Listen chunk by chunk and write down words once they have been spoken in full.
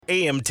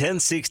AM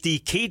 1060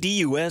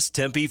 KDUS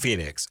Tempe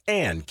Phoenix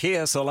and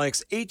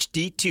KSLX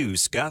HD2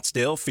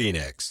 Scottsdale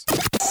Phoenix.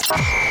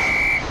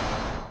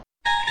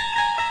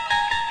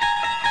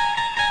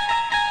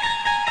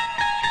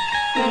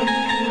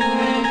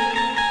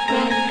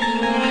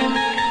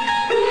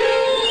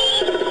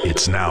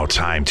 It's now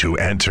time to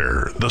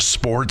enter the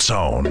Sports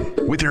Zone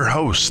with your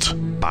host,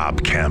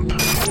 Bob Kemp. 2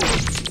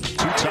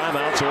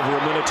 timeouts, over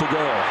a minute to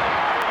go.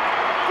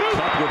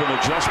 Cup with an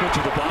adjustment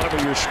to the bottom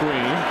of your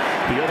screen.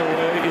 The other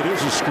way, it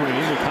is a screen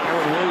to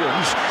Kyron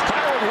Williams.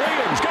 Kyron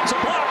Williams gets a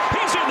block.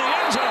 He's in the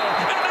end zone,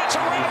 and that's a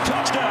Ram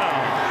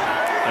touchdown.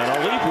 And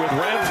a leap with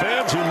Ram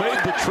fans who made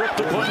the trip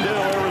to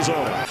Glendale,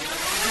 Arizona.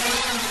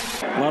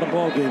 A lot of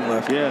ball game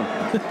left. Yeah.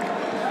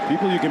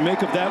 People, you can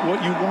make of that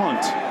what you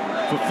want.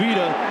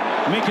 Fafita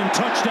making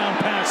touchdown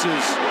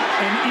passes.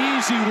 An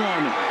easy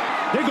one.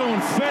 They're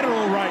going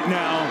federal right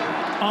now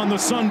on the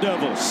Sun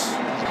Devils.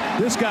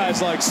 This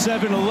guy's like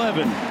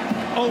 7-Eleven,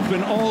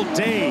 open all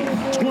day,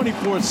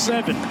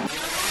 24/7.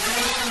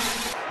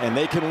 And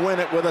they can win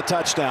it with a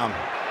touchdown.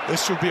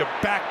 This would be a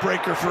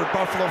backbreaker for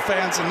Buffalo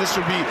fans, and this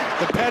would be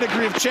the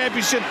pedigree of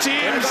championship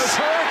teams. There goes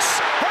Hurts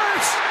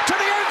to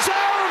the end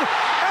zone,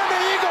 and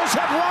the Eagles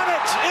have won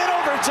it in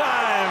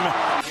overtime.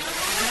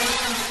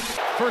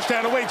 First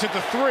down awaits at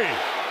the 3.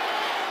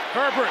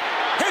 Herbert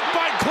hit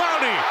by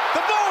Clowney.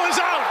 The ball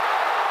is out,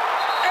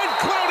 and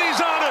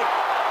Clowney's on it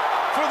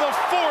for the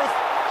 4th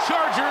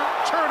Charger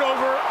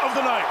turnover of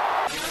the night.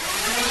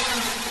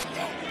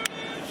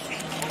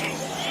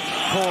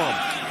 Corum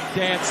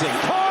dancing.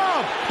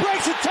 Corum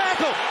breaks a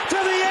tackle to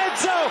the end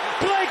zone.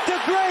 Blake the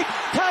Great,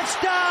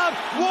 touchdown,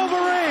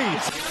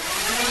 Wolverines.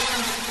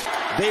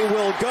 They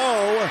will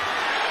go,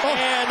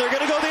 and they're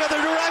going to go the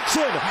other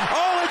direction.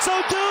 Oh, it's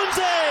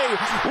Odunze.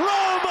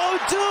 Rome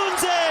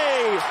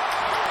Odunze.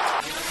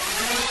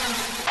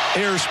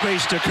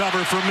 Airspace to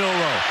cover for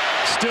Milroe.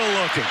 Still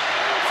looking.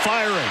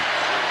 Firing.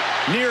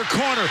 Near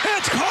corner.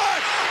 It's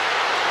caught!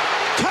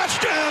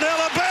 Touchdown,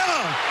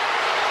 Alabama!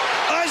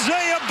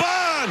 Isaiah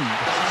Bond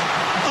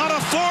on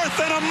a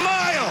 4th and a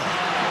mile.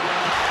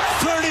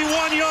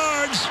 31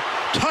 yards.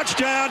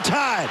 Touchdown,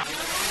 tied.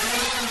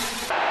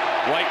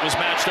 White was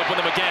matched up with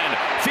him again.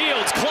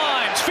 Fields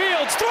climbs.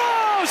 Fields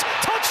throws.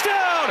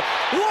 Touchdown!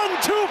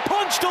 1-2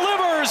 punch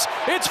delivers.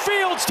 It's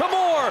Fields to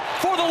Moore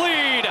for the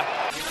lead.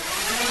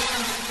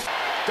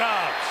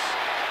 Dobbs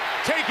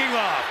taking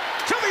off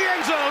to the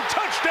end zone.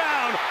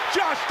 Touchdown,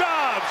 Josh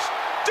Dobbs.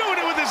 Doing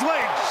it with his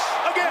legs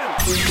again.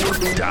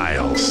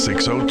 Dial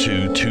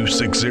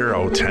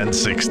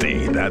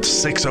 602-260-1060. That's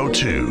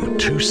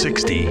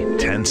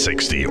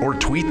 602-260-1060. Or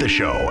tweet the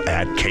show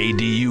at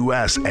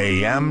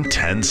KDUSAM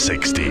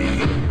 1060.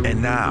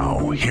 And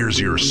now, here's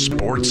your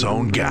Sports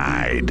Zone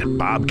guide,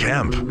 Bob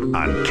Kemp,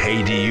 on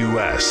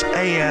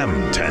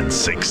KDUSAM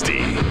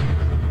 1060.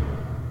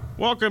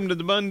 Welcome to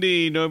the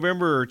Monday,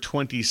 November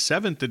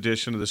 27th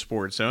edition of the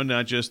Sports Zone.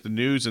 Not just the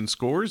news and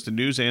scores, the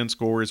news and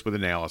scores with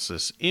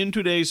analysis in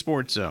today's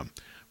Sports Zone.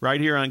 Right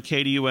here on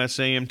KDUS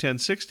AM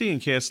 1060 and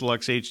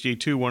KSLX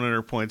HD2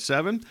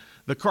 100.7.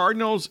 The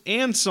Cardinals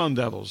and Sun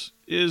Devils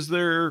is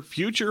their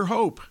future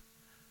hope.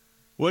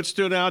 What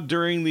stood out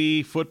during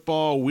the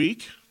football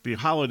week, the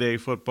holiday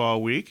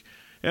football week,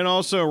 and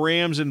also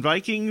Rams and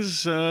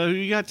Vikings, who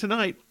you got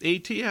tonight,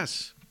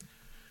 ATS.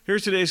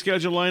 Here's today's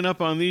scheduled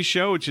lineup on the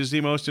show, which is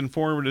the most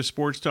informative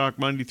sports talk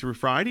Monday through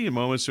Friday. In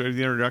moments after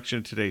the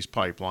introduction to today's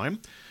pipeline.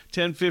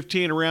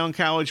 10:15 around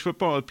college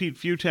football with Pete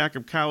Futak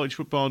of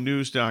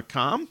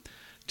collegefootballnews.com.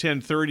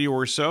 10:30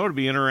 or so to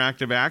be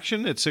interactive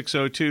action at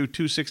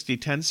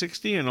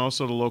 602-260-1060 and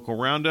also the local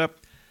roundup.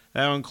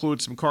 That'll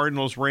include some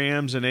Cardinals,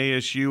 Rams, and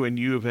ASU and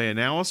U of A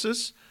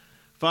analysis.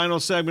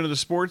 Final segment of the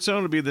Sports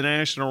Zone will be the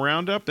national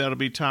roundup. That'll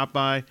be topped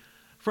by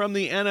from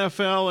the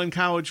NFL and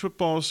college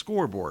football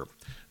scoreboard.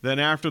 Then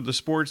after the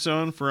Sports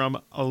Zone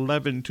from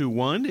 11 to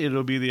 1,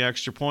 it'll be the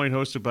Extra Point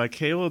hosted by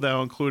Kayla.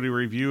 That'll include a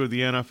review of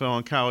the NFL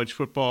and college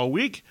football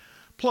week,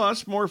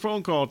 plus more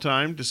phone call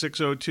time to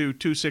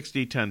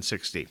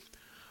 602-260-1060.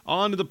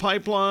 On to the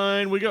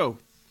pipeline we go.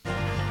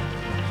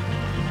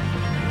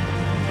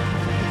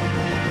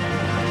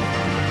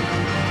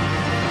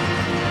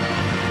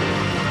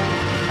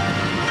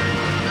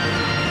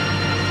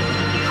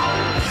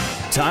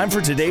 Time for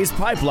today's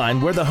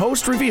pipeline, where the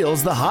host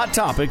reveals the hot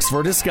topics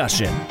for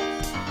discussion.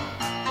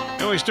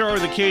 And we start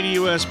with the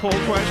KDUS poll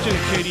question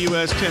at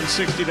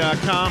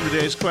KDUS1060.com.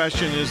 Today's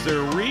question: is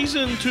there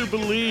reason to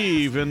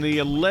believe in the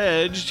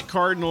alleged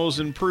Cardinals'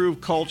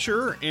 improved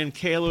culture? And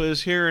Kayla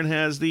is here and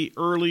has the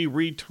early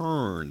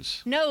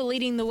returns. No,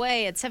 leading the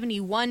way at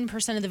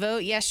 71% of the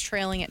vote. Yes,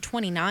 trailing at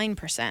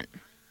 29%.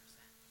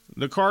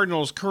 The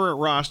Cardinals'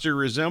 current roster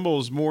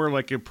resembles more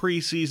like a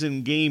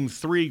preseason Game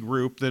 3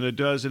 group than it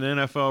does an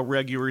NFL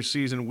regular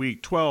season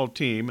Week 12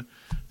 team.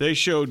 They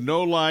showed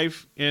no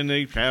life, and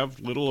they have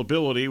little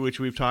ability, which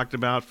we've talked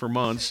about for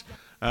months.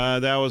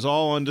 That was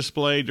all on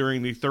display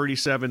during the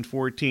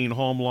 37-14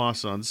 home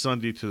loss on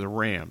Sunday to the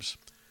Rams.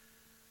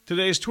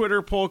 Today's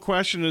Twitter poll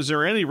question: is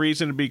there any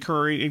reason to be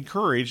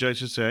encouraged, I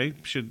should say?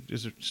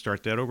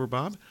 Start that over,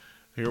 Bob?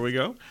 here we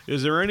go.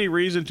 Is there any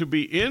reason to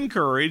be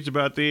encouraged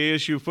about the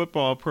ASU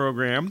football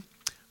program?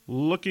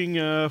 Looking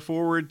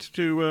forward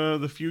to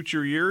the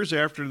future years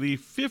after the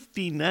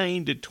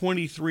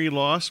 59-23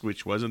 loss,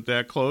 which wasn't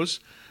that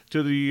close,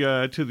 to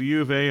the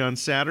U of A on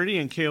Saturday.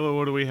 And Kayla,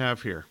 what do we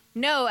have here?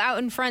 No, out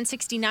in front,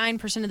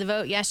 69% of the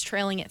vote. Yes,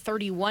 trailing at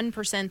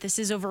 31%. This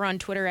is over on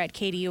Twitter at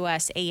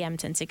KDUS AM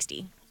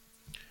 1060.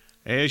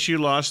 ASU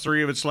lost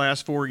 3 of its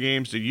last 4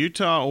 games to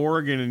Utah,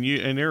 Oregon,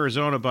 and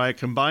Arizona by a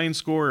combined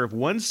score of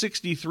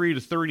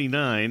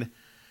 163-39.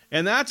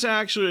 And that's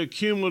actually a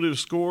cumulative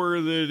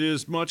score that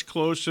is much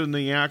closer than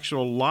the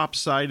actual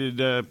lopsided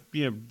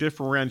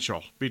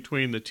differential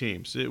between the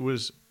teams. It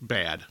was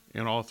bad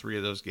in all 3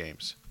 of those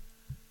games.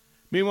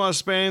 Meanwhile,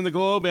 spanning the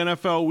globe,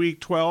 NFL Week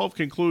 12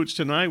 concludes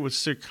tonight with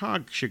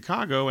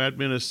Chicago at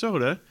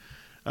Minnesota.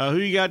 Who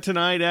you got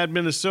tonight at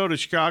Minnesota?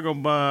 Chicago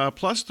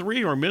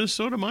 +3 or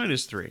Minnesota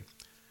 -3?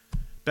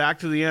 Back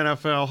to the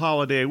NFL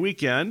holiday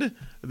weekend.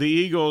 The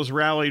Eagles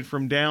rallied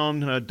from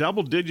down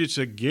double digits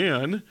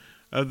again.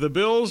 The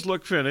Bills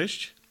look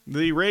finished.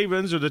 The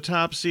Ravens are the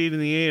top seed in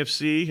the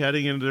AFC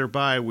heading into their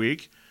bye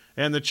week.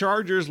 And the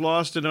Chargers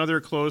lost another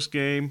close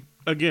game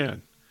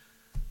again.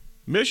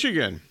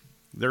 Michigan,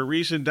 their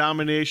recent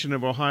domination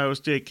of Ohio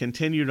State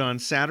continued on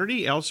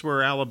Saturday.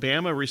 Elsewhere,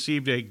 Alabama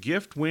received a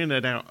gift win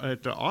at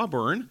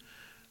Auburn.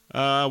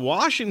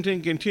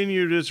 Washington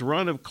continued its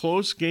run of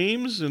close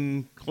games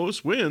and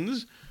close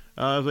wins.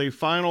 The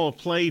final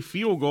play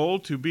field goal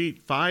to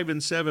beat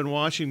 5-7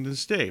 Washington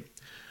State.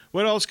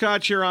 What else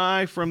caught your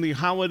eye from the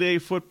holiday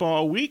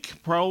football week,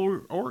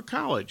 pro or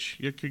college?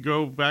 You could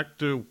go back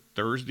to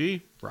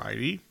Thursday,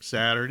 Friday,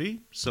 Saturday,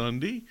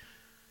 Sunday,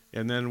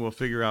 and then we'll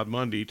figure out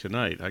Monday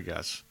tonight, I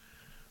guess.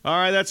 All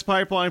right, that's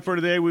Pipeline for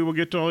today. We will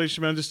get to all these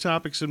tremendous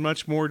topics and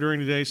much more during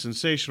today's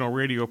sensational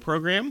radio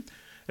program.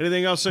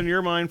 Anything else on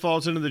your mind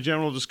falls into the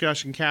general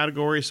discussion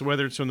category, so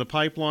whether it's from the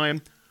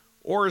Pipeline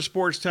or a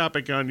sports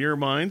topic on your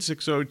mind,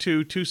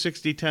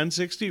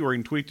 602-260-1060, or you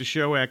can tweet the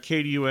show at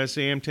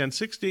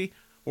KDUSAM1060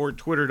 or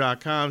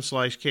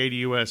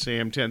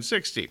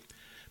twitter.com/KDUSAM1060.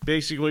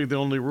 Basically, the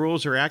only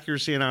rules are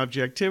accuracy and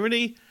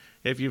objectivity.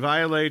 If you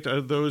violate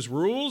those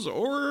rules,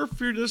 or if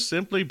you're just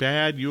simply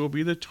bad, you will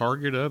be the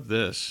target of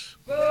this.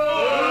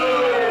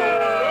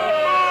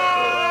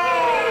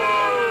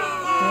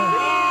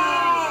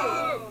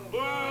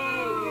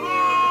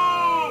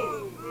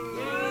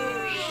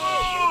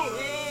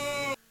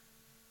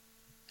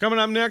 Coming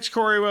up next,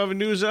 Corey, we'll have a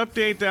news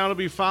update. That'll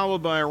be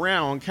followed by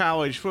Around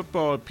College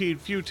Football with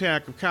Pete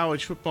Futak of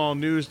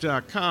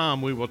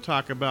collegefootballnews.com. We will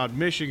talk about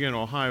Michigan,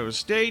 Ohio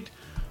State.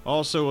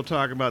 Also, we'll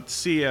talk about the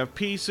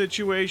CFP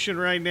situation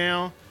right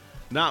now.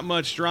 Not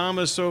much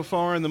drama so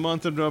far in the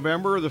month of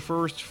November, the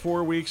first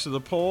 4 weeks of the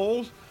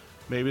poll.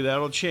 Maybe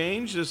that'll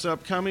change this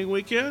upcoming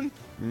weekend.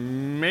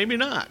 Maybe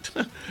not.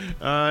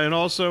 And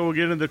also, we'll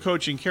get into the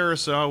coaching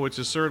carousel, which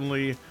is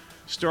certainly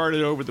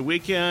started over the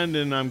weekend,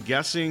 and I'm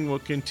guessing will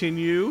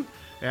continue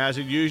as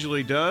it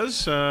usually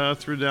does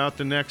throughout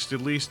the next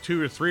at least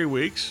 2 or 3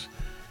 weeks.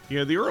 You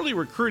know, the early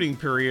recruiting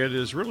period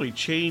has really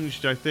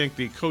changed, I think,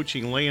 the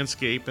coaching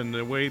landscape and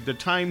the way the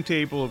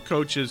timetable of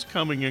coaches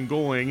coming and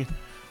going.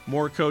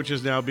 More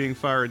coaches now being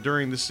fired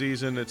during the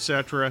season,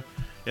 etc.,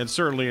 and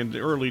certainly in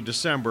early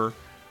December.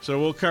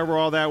 So we'll cover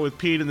all that with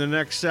Pete in the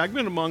next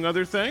segment, among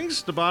other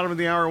things. The bottom of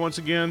the hour, once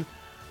again,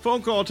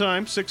 phone call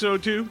time,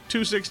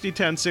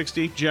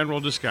 602-260-1060, general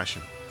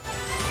discussion.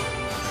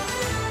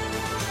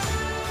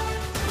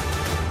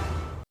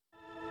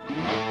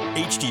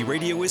 HD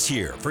Radio is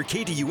here for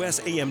KDUS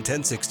AM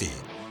 1060.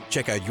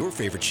 Check out your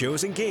favorite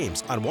shows and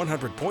games on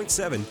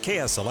 100.7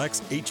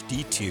 KSLX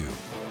HD2.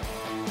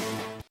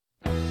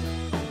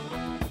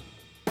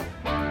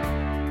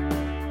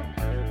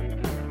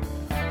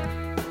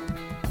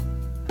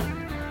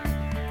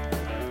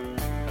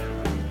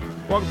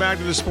 Welcome back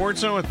to the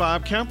Sports Zone with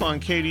Bob Kemp on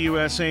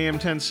KDUS AM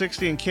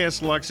 1060 and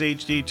KSLX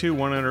HD2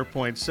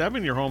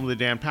 100.7. Your home of the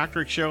Dan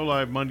Patrick Show,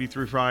 live Monday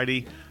through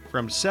Friday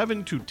from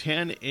 7 to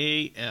 10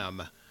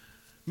 a.m.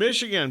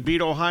 Michigan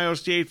beat Ohio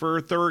State for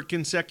her 3rd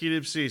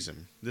consecutive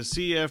season. The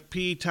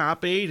CFP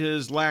top 8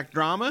 has lacked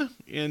drama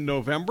in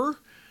November,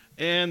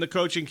 and the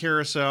coaching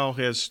carousel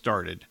has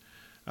started.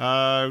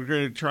 We're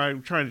going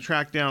to try to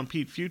track down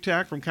Pete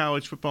Futak from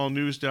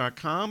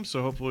collegefootballnews.com,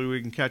 so hopefully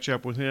we can catch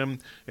up with him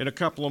in a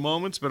couple of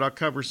moments, but I'll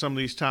cover some of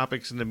these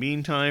topics in the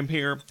meantime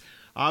here.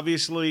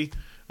 Obviously,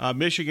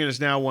 Michigan has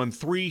now won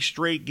 3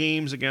 straight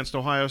games against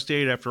Ohio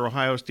State after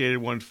Ohio State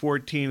had won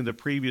 14 of the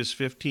previous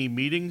 15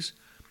 meetings.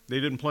 They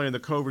didn't play in the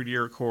COVID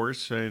year, of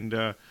course, and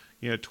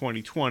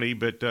 2020,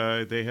 but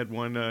they had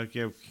won,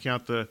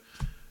 count the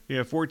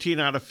 14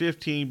 out of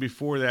 15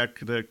 before that,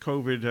 the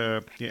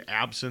COVID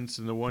absence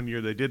in the 1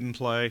 year they didn't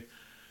play.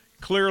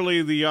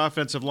 Clearly, the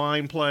offensive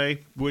line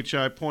play, which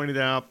I pointed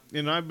out,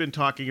 and I've been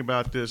talking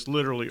about this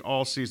literally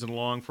all season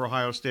long for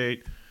Ohio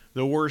State,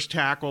 the worst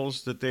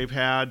tackles that they've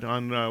had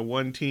on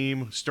one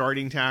team,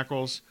 starting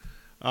tackles,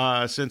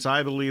 since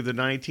I believe the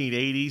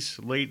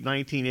 1980s, late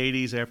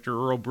 1980s, after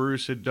Earl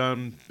Bruce had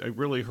done a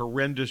really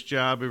horrendous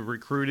job of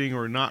recruiting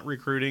or not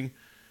recruiting.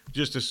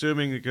 just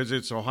assuming because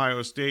it's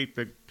Ohio State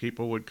that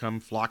people would come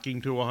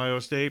flocking to Ohio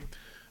State.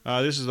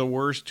 This is the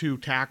worst 2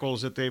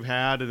 tackles that they've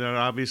had, and that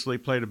obviously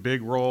played a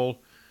big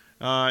role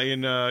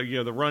in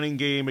the running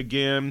game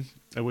again,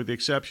 with the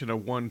exception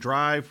of one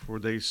drive where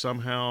they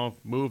somehow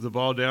moved the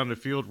ball down the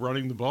field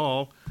running the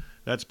ball.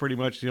 That's pretty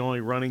much the only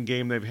running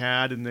game they've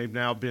had, and they've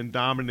now been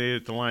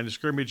dominated at the line of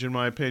scrimmage, in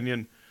my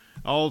opinion,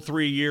 all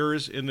 3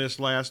 years in this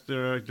last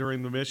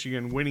during the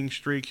Michigan winning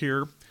streak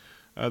here.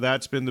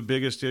 That's been the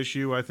biggest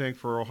issue, I think,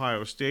 for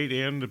Ohio State,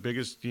 and the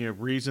biggest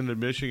reason that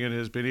Michigan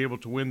has been able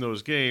to win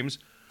those games.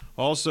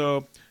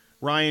 Also,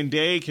 Ryan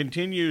Day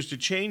continues to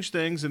change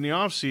things in the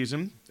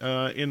offseason.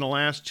 In the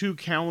last 2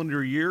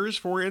 calendar years,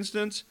 for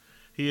instance,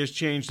 he has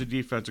changed the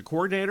defensive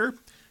coordinator.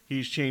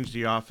 He's changed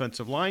the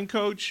offensive line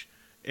coach.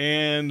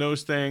 And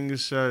those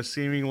things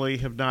seemingly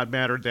have not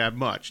mattered that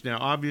much. Now,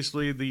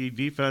 obviously, the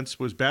defense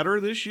was better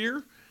this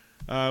year.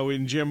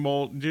 In Jim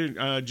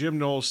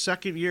Knowles'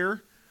 second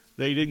year,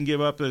 they didn't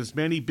give up as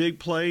many big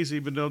plays,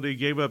 even though they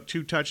gave up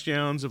 2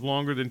 touchdowns of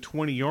longer than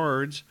 20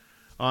 yards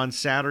on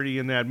Saturday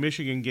in that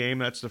Michigan game.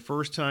 That's the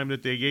first time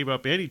that they gave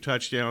up any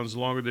touchdowns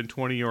longer than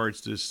 20 yards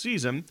this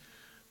season.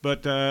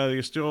 But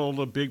still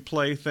the big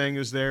play thing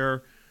is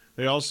there.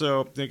 They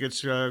also think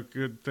it's a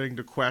good thing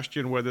to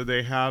question whether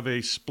they have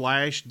a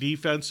splash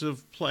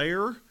defensive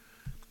player.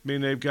 I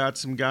mean, they've got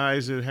some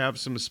guys that have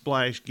some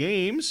splash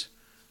games,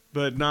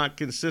 but not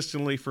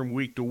consistently from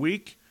week to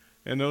week.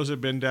 And those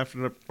have been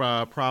definite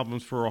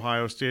problems for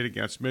Ohio State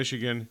against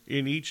Michigan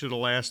in each of the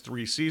last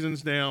 3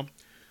 seasons now.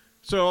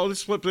 So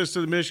let's flip this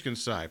to the Michigan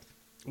side.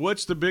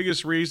 What's the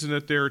biggest reason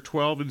that they're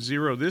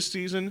 12-0 this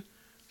season,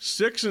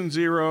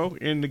 6-0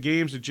 in the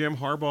games that Jim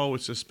Harbaugh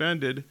was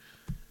suspended?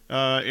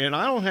 And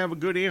I don't have a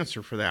good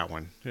answer for that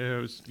one.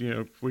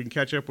 If we can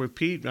catch up with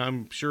Pete,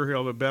 I'm sure he'll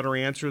have a better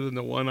answer than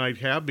the one I'd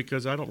have,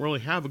 because I don't really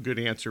have a good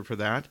answer for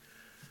that.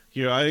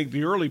 I think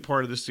the early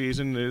part of the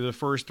season, the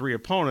first 3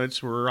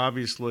 opponents were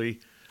obviously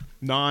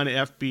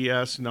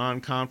non-FBS,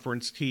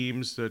 non-conference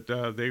teams that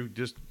they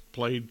just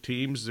played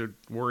teams that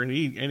weren't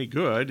any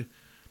good.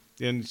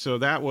 And so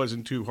that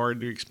wasn't too hard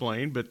to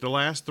explain. But the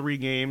last 3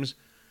 games,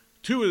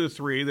 2 of the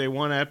 3, they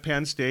won at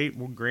Penn State.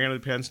 Well,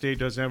 granted, Penn State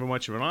doesn't have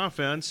much of an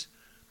offense,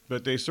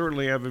 but they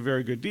certainly have a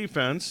very good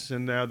defense,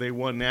 and they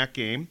won that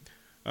game.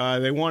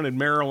 They won in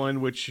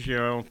Maryland, which I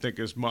don't think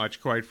is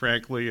much, quite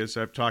frankly, as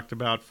I've talked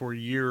about for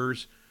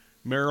years.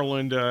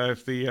 Maryland,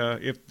 if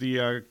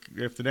the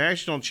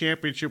national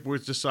championship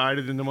was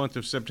decided in the month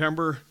of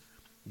September,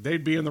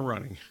 they'd be in the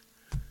running.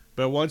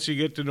 But once you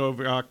get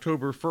to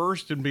October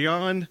 1st and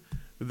beyond,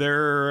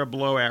 they're a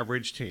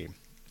below-average team.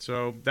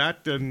 So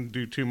that didn't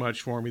do too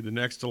much for me. The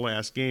next to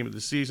last game of the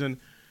season,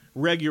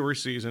 regular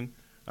season,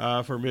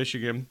 for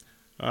Michigan.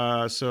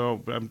 But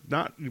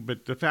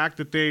the fact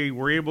that they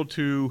were able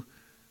to,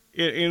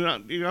 I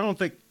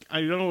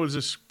know it was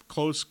a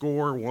close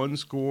score, 1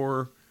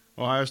 score.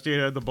 Ohio State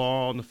had the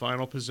ball in the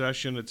final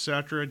possession,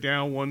 etc.,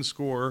 down 1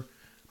 score.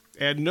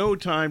 At no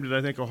time did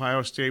I think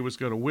Ohio State was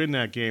going to win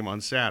that game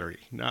on Saturday.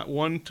 Not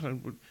one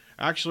time.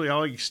 Actually,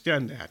 I'll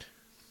extend that.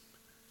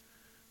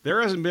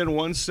 There hasn't been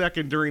 1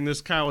 second during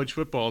this college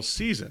football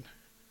season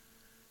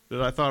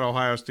that I thought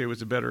Ohio State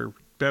was a better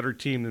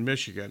team than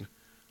Michigan.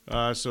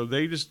 So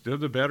they're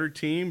the better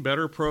team,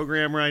 better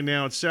program right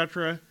now,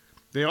 etc.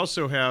 They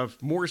also have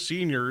more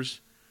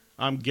seniors,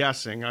 I'm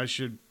guessing. I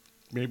should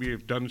maybe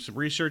have done some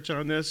research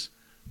on this.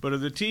 But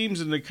of the teams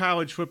in the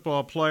college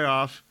football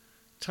playoff,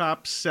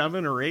 top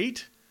 7 or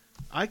 8,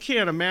 I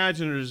can't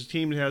imagine there's a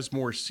team that has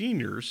more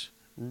seniors,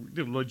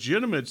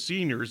 legitimate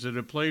seniors that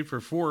have played for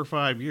 4 or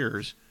 5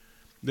 years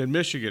than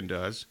Michigan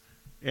does.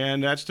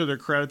 And that's to their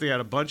credit. They had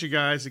a bunch of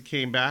guys that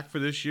came back for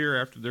this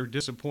year after their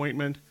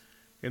disappointment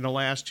in the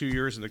last 2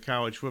 years in the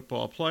college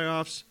football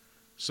playoffs.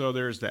 So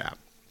there's that.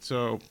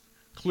 So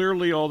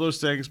clearly all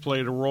those things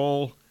played a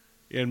role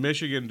in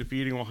Michigan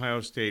defeating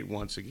Ohio State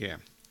once again.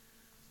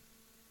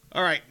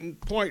 All right,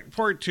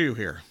 part 2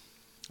 here.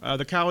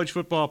 The college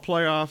football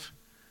playoff.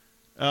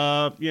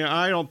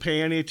 I don't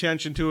pay any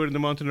attention to it in the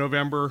month of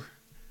November.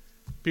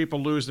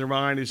 People lose their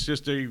mind. It's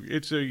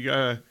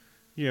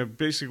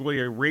basically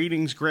a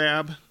ratings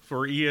grab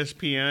for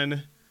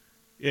ESPN.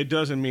 It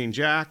doesn't mean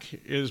jack,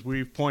 as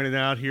we've pointed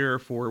out here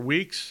for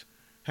weeks.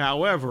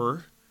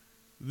 However,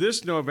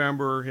 this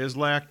November has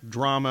lacked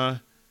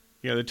drama.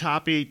 The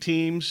top 8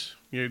 teams.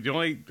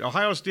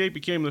 Ohio State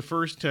became the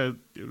first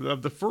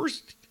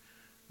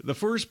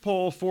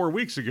poll 4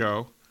 weeks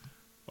ago.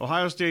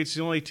 Ohio State's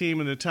the only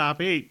team in the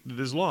top 8 that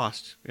is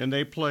lost, and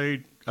they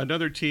played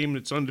another team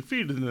that's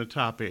undefeated in the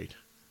top 8.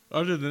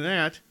 Other than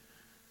that,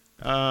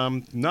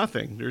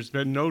 nothing. There's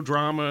been no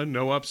drama,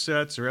 no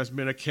upsets. There hasn't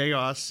been a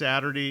chaos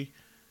Saturday.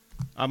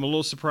 I'm a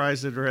little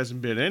surprised that there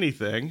hasn't been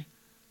anything,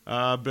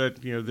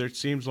 but there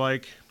seems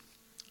like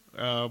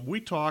we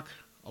talk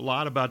a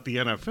lot about the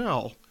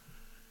NFL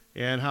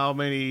and how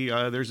many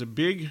there's a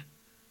big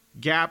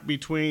gap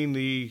between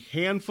the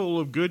handful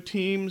of good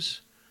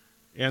teams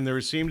and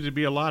there seems to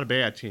be a lot of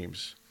bad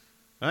teams.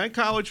 I think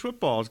college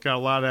football has got a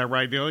lot of that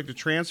right now. I think the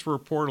transfer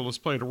portal has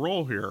played a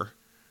role here.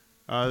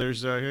 I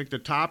think the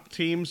top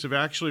teams have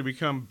actually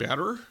become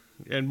better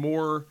and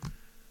more,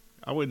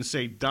 I wouldn't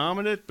say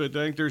dominant, but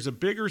I think there's a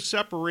bigger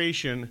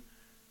separation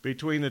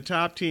between the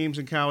top teams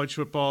in college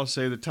football,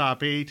 say the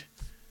top 8,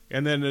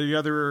 and then the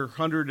other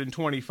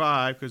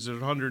 125, because there's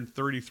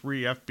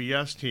 133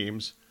 FBS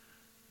teams.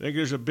 I think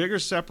there's a bigger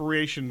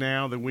separation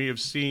now than we have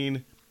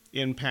seen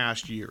in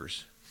past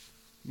years.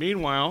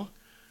 Meanwhile,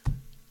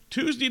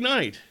 Tuesday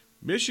night,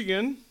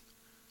 Michigan,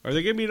 are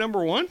they going to be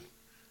number 1?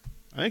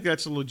 I think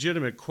that's a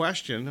legitimate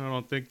question. I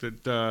don't think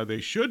that they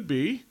should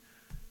be.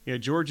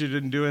 Georgia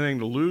didn't do anything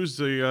to lose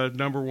the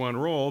number 1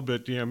 role,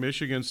 but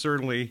Michigan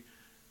certainly,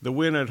 the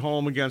win at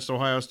home against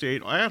Ohio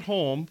State. At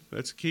home,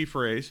 that's a key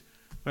phrase.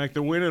 In fact,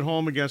 the win at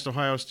home against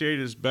Ohio State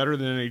is better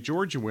than any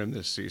Georgia win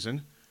this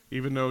season,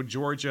 even though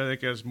Georgia, I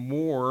think, has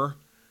more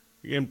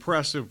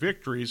impressive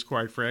victories,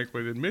 quite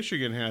frankly, than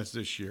Michigan has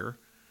this year.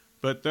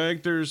 But I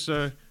think there's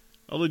a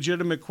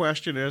legitimate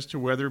question as to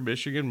whether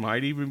Michigan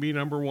might even be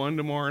number 1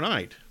 tomorrow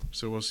night.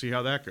 So we'll see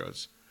how that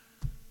goes.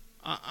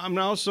 I'm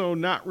also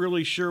not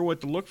really sure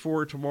what to look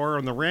for tomorrow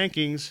in the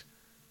rankings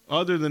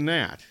other than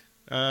that.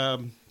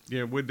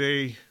 Would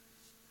they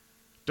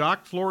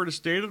dock Florida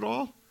State at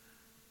all?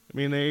 I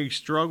mean, they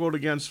struggled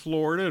against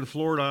Florida, and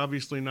Florida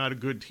obviously not a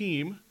good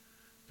team.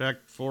 In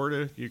fact,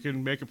 Florida, you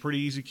can make a pretty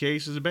easy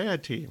case as a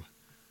bad team.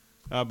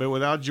 But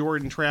without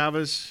Jordan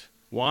Travis,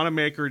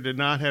 Wanamaker did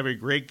not have a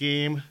great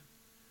game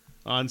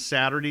on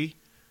Saturday.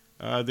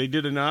 They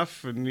did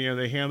enough, and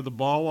they handed the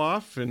ball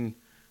off and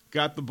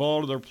got the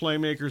ball to their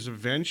playmakers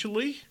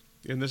eventually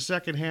in the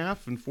second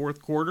half and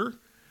fourth quarter,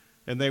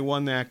 and they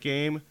won that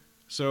game.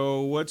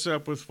 So what's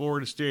up with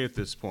Florida State at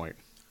this point?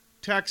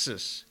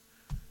 Texas,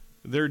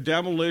 their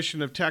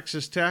demolition of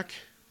Texas Tech,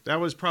 that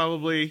was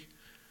that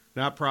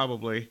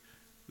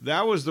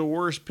was the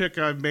worst pick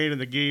I've made in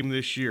the game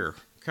this year,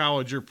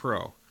 college or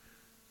pro.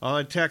 I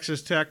had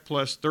Texas Tech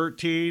plus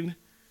 13.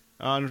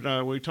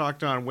 We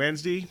talked on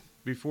Wednesday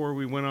before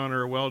we went on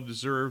our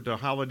well-deserved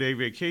holiday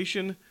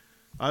vacation.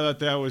 I thought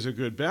that was a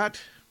good bet.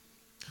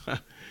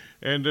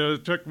 And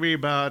it took me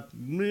about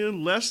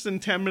less than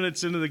 10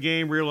 minutes into the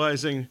game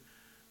realizing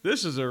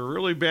this is a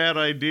really bad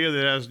idea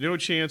that has no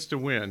chance to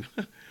win.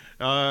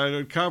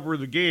 Cover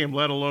the game,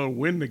 let alone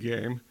win the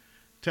game.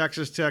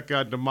 Texas Tech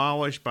got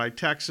demolished by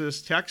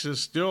Texas. Texas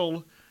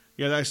still,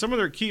 some of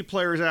their key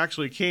players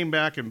actually came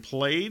back and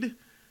played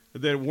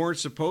that weren't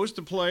supposed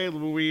to play.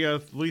 We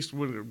at least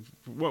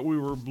what we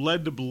were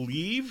led to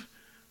believe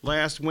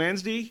last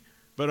Wednesday.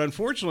 But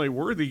unfortunately,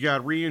 Worthy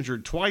got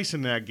re-injured twice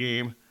in that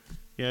game.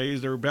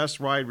 He's their best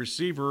wide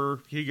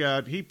receiver.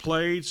 He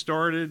played,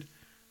 started,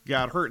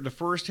 got hurt in the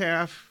first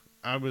half.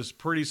 I was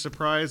pretty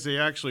surprised they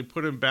actually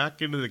put him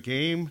back into the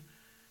game,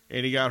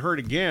 and he got hurt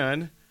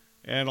again.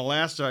 And the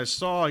last I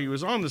saw, he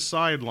was on the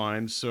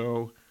sidelines,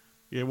 so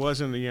it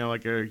wasn't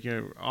like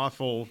a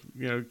awful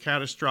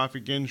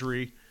catastrophic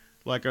injury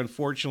like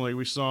unfortunately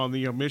we saw in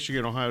the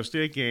Michigan-Ohio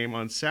State game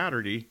on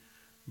Saturday.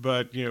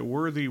 But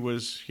Worthy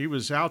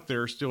was out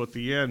there still at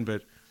the end.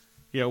 But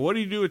what do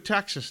you do with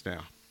Texas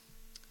now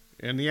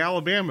and the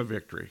Alabama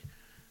victory?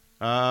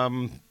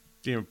 I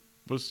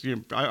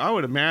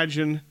would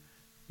imagine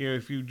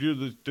if you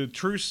do the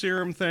truth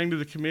serum thing to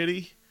the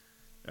committee,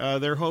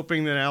 they're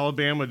hoping that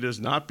Alabama does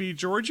not beat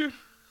Georgia.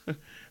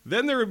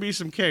 Then there would be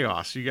some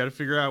chaos. You got to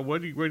figure out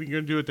what are you going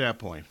to do at that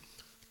point.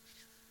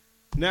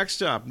 Next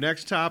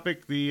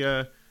topic,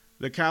 the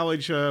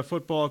college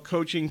football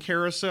coaching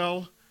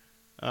carousel.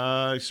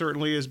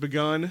 Certainly has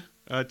begun.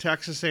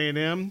 Texas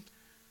A&M.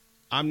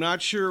 I'm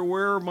not sure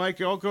where Mike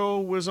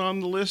Elko was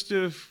on the list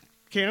of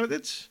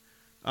candidates.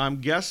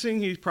 I'm guessing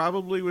he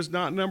probably was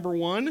not number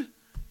 1.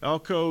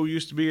 Elko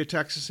used to be a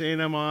Texas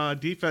A&M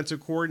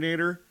defensive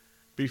coordinator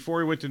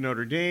before he went to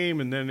Notre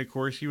Dame, and then, of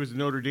course, he was the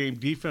Notre Dame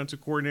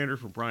defensive coordinator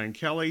for Brian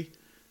Kelly.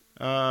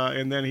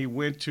 And then he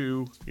went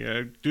to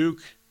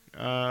Duke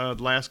the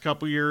last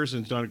couple years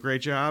and done a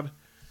great job.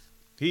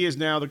 He is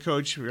now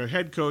the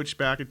head coach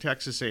back at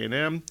Texas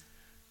A&M.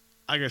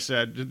 Like I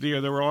said,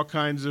 there were all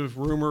kinds of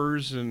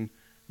rumors, and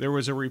there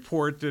was a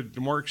report that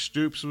Mark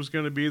Stoops was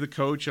going to be the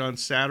coach on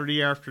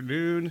Saturday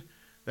afternoon.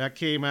 That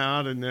came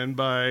out, and then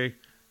by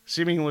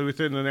seemingly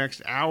within the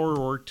next hour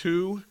or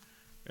two,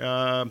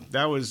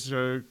 that was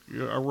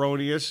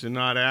erroneous and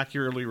not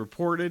accurately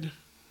reported.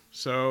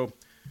 So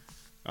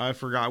I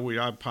forgot.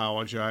 I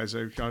apologize.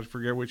 I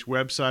forget which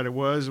website it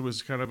was. It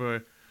was kind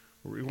of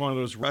one of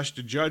those rush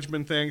to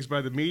judgment things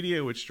by the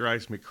media, which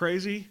drives me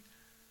crazy.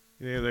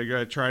 They got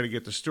to try to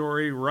get the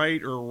story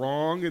right or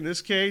wrong in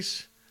this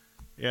case,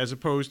 as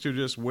opposed to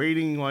just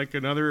waiting like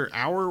another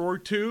hour or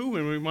two,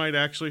 and we might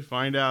actually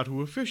find out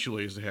who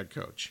officially is the head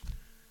coach.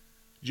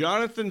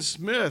 Jonathan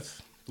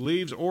Smith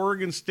leaves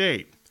Oregon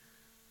State.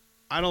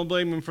 I don't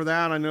blame him for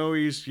that. I know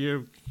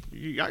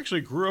he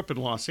actually grew up in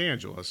Los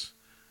Angeles,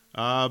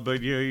 but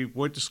he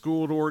went to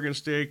school at Oregon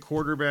State,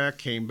 quarterback,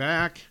 came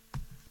back,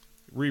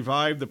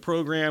 revived the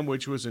program,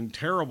 which was in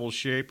terrible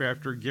shape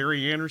after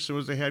Gary Anderson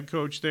was the head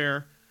coach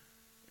there.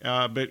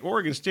 But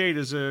Oregon State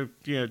is a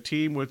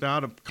team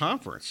without a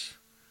conference.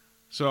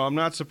 So I'm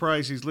not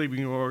surprised he's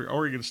leaving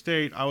Oregon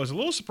State. I was a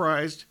little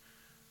surprised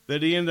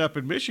that he ended up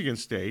at Michigan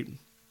State.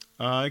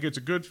 I think it's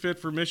a good fit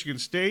for Michigan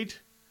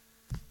State.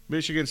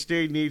 Michigan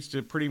State needs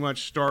to pretty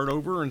much start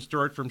over and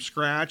start from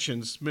scratch,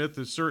 and Smith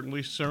has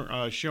certainly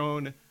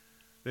shown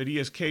that he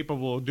is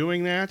capable of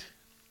doing that.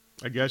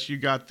 I guess you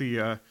got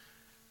the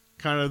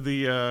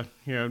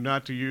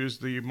not to use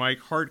the Mike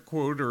Hart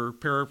quote or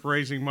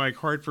paraphrasing Mike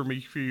Hart from a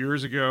few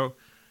years ago,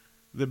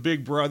 the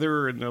big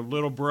brother and the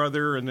little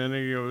brother, and then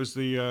it was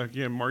the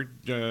Mark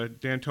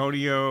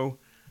D'Antonio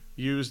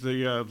used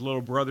the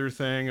little brother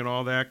thing and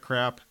all that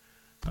crap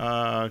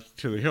to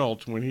the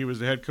hilt when he was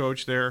the head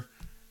coach there.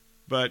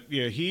 But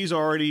he's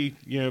already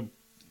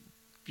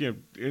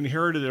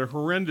inherited a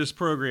horrendous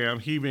program,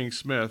 he being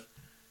Smith,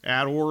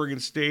 at Oregon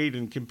State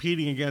and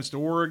competing against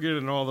Oregon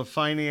and all the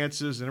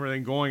finances and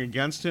everything going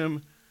against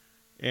him.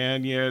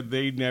 And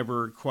they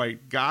never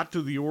quite got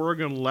to the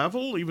Oregon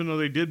level, even though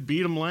they did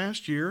beat them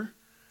last year.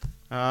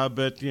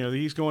 But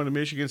he's going to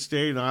Michigan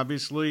State, and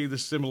obviously the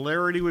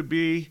similarity would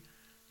be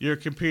you're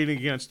competing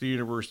against the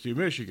University of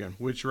Michigan,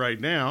 which right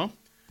now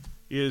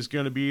is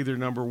going to be either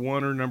number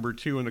 1 or number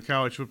 2 in the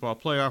college football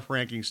playoff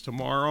rankings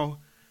tomorrow,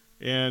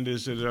 and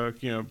is at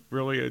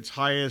really its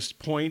highest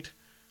point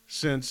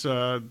since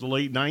the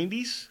late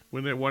 90s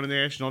when they won a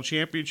national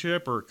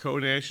championship or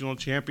co-national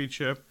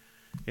championship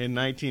in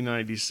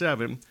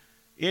 1997.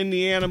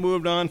 Indiana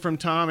moved on from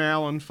Tom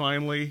Allen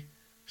finally.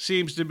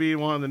 Seems to be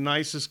one of the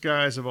nicest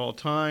guys of all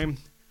time.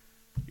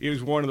 He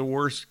was one of the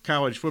worst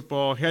college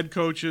football head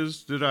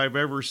coaches that I've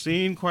ever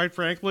seen, quite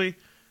frankly.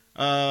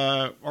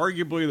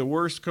 Arguably the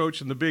worst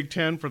coach in the Big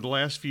Ten for the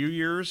last few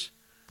years.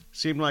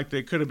 Seemed like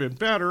they could have been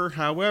better.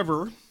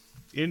 However,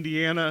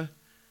 Indiana,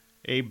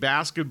 a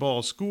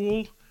basketball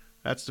school,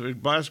 that's the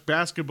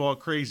basketball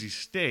crazy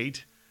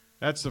state.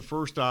 That's the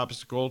first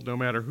obstacle, no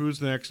matter who's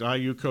the next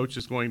IU coach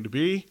is going to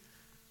be.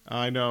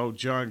 I know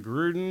John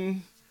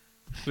Gruden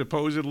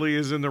supposedly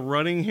is in the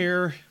running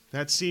here.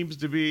 That seems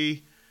to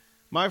be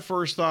my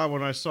first thought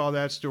when I saw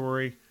that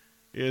story,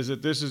 is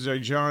that this is a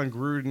John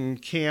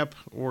Gruden camp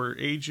or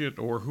agent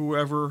or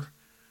whoever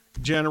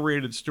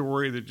generated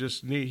story that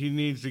just he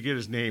needs to get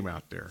his name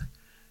out there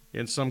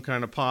in some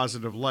kind of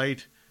positive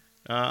light.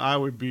 I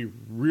would be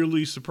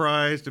really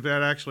surprised if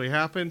that actually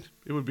happened.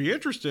 It would be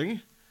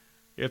interesting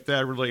if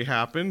that really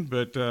happened,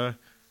 but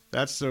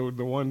that's the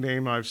one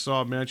name I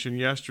saw mentioned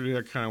yesterday.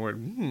 I kind of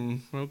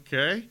went,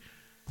 okay.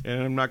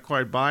 And I'm not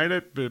quite buying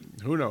it, but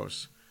who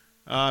knows?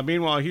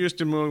 Meanwhile,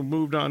 Houston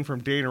moved on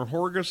from Dana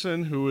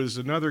Horgerson, who is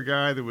another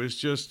guy that was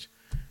just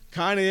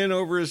kind of in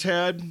over his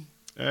head.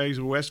 He's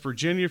in West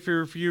Virginia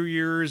for a few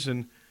years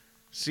and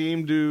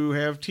seemed to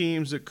have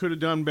teams that could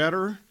have done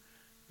better.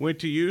 Went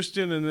to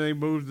Houston, and they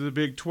moved to the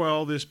Big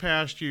 12 this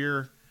past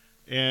year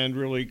and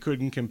really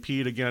couldn't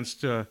compete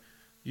against a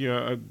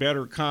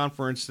better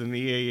conference than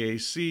the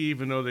AAC,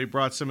 even though they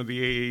brought some of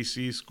the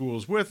AAC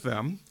schools with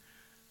them.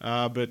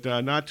 But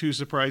not too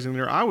surprising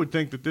there. I would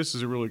think that this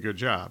is a really good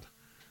job.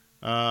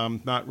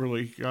 Not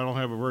really. I don't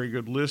have a very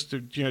good list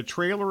of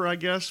Trailer, I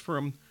guess,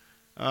 from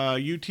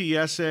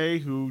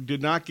UTSA, who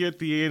did not get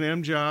the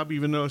A&M job,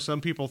 even though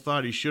some people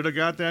thought he should have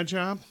got that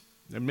job.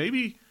 And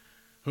maybe,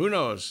 who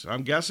knows?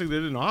 I'm guessing they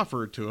didn't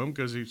offer it to him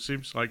because it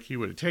seems like he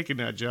would have taken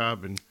that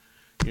job in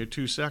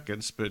 2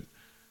 seconds. But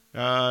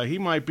he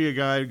might be a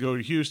guy to go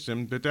to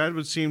Houston. But that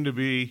would seem to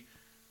be,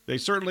 they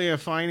certainly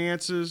have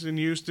finances in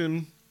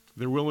Houston.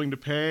 They're willing to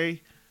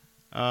pay.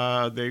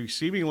 They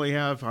seemingly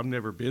have. I've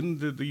never been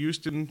to the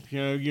Houston,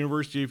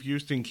 University of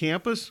Houston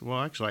campus.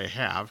 Well, actually, I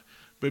have,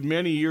 but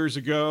many years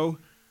ago,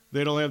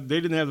 they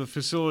didn't have the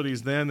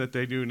facilities then that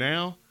they do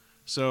now.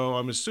 So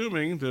I'm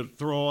assuming that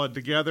throw all it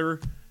together,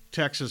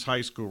 Texas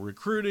high school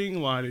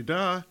recruiting,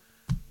 la-di-da,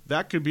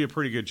 that could be a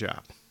pretty good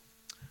job.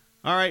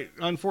 All right.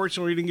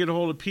 Unfortunately, we didn't get a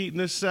hold of Pete in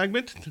this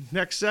segment.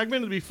 Next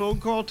segment will be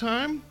phone call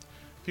time.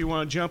 If you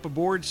want to jump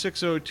aboard,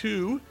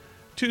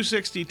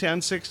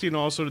 602-260-1060, and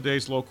also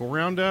today's local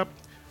roundup.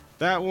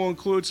 That will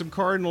include some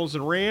Cardinals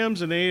and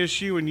Rams and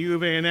ASU and U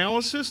of A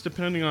analysis,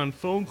 depending on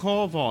phone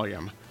call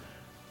volume.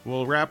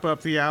 We'll wrap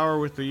up the hour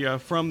with the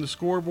From the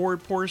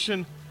Scoreboard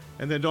portion,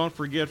 and then don't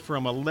forget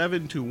from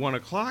 11 to 1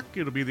 o'clock,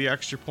 it'll be the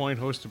Extra Point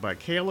hosted by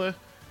Kayla.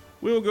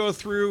 We'll go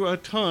through a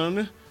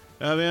ton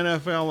of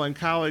NFL and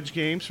college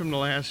games from the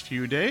last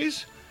few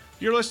days.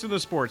 You're listening to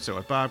Sports Zone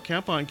with Bob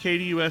Kemp on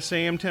KDUS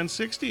AM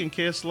 1060 and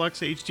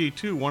KSLX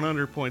HD2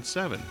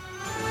 100.7.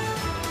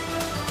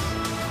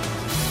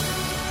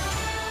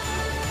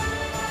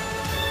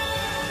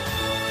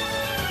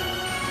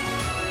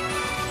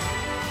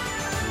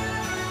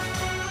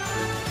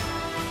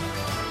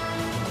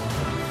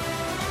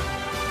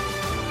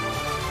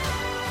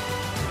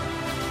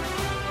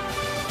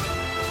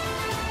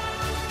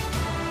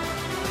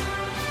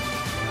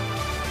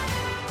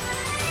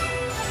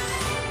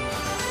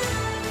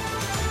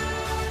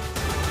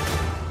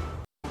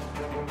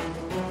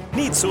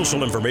 Need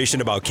social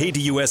information about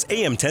KDUS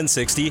AM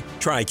 1060?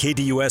 Try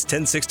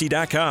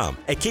KDUS1060.com,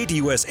 at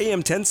KDUS AM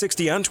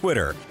 1060 on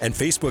Twitter, and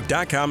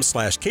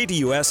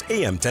Facebook.com/KDUS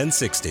AM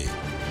 1060.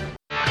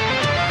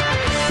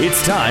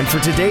 It's time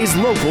for today's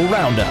local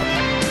roundup.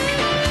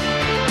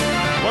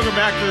 Welcome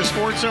back to the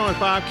Sports Zone with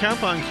Bob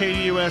Kemp on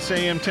KDUS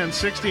AM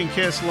 1060 and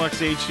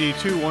KSLX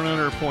HD2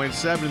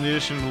 100.7. In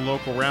addition to the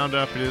local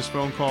roundup, it is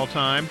phone call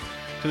time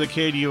to the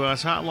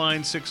KDUS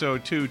hotline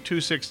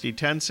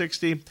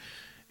 602-260-1060.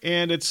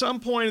 And at some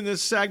point in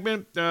this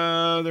segment,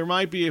 there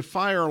might be a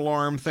fire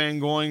alarm thing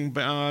going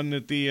on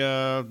at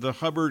the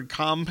Hubbard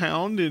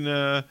compound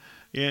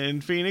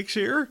in Phoenix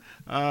here.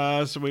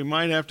 So we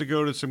might have to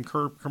go to some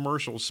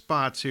commercial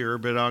spots here,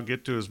 but I'll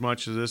get to as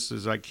much of this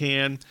as I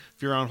can.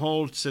 If you're on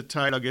hold, sit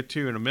tight. I'll get to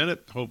you in a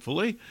minute,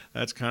 hopefully.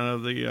 That's kind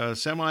of the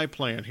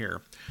semi-plan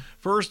here.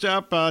 First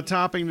up,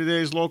 topping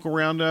today's local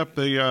roundup,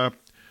 the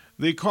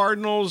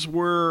Cardinals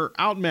were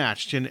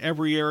outmatched in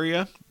every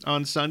area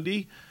on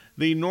Sunday.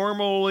 The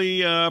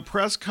normally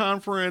press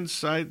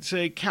conference, I'd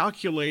say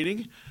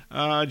calculating,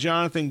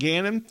 Jonathan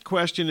Gannon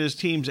questioned his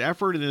team's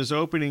effort in his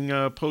opening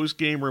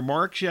post-game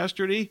remarks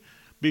yesterday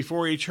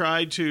before he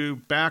tried to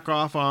back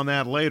off on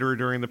that later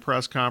during the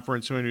press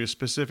conference when he was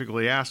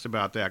specifically asked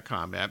about that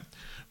comment.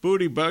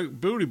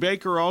 Booty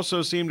Baker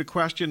also seemed to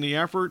question the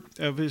effort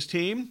of his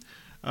team.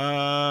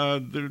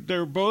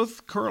 They're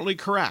both currently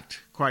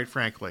correct, quite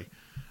frankly.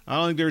 I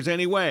don't think there's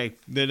any way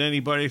that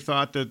anybody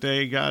thought that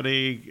they got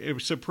a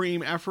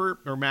supreme effort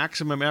or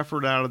maximum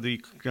effort out of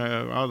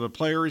the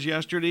players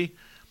yesterday.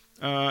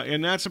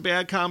 And that's a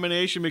bad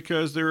combination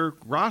because their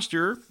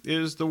roster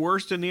is the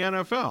worst in the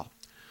NFL.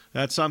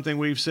 That's something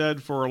we've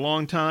said for a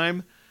long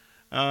time.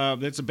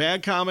 It's a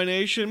bad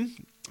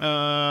combination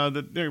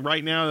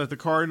right now that the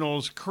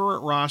Cardinals'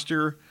 current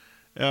roster,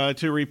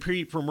 to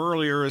repeat from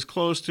earlier, is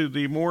close to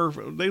they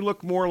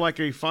look more like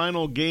a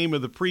final game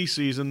of the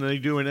preseason than they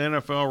do an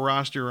NFL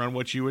roster on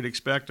what you would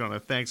expect on a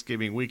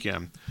Thanksgiving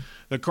weekend.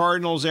 The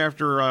Cardinals,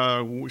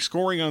 after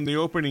scoring on the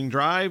opening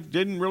drive,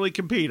 didn't really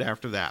compete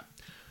after that.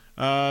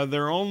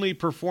 Their only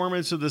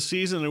performance of the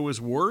season that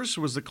was worse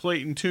was the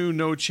Clayton 2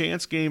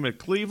 no-chance game at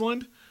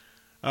Cleveland.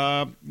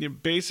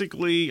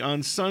 Basically,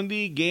 on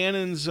Sunday,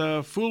 Gannon's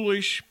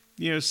foolish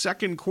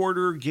second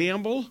quarter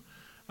gamble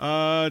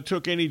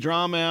took any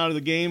drama out of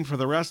the game for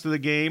the rest of the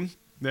game.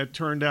 That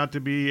turned out to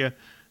be,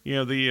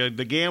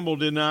 the gamble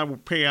did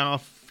not pay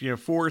off.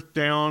 Fourth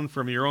down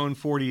from your own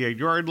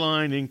 48-yard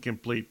line,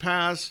 incomplete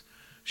pass,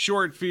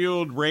 short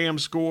field,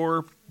 Rams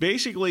score.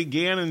 Basically,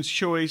 Gannon's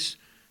choice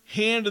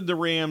handed the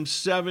Rams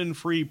 7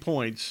 free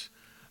points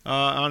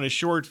on a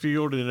short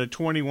field in a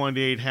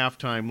 21-8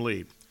 halftime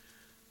lead.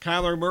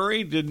 Kyler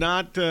Murray did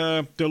not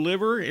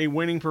deliver a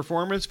winning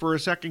performance for a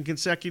second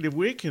consecutive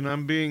week, and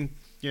I'm being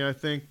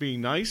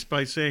nice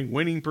by saying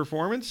winning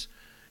performance.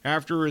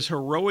 After his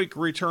heroic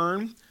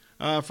return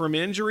from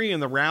injury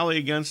in the rally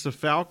against the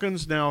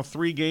Falcons now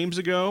 3 games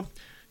ago,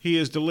 he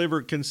has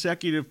delivered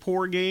consecutive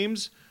poor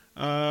games.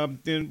 And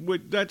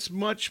that's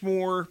much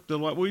more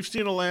than what we've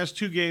seen the last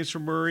 2 games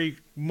from Murray.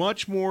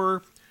 Much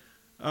more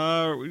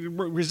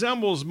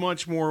resembles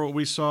much more what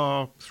we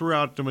saw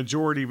throughout the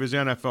majority of his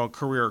NFL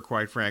career,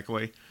 quite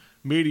frankly.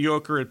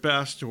 Mediocre at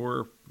best,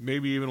 or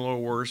maybe even a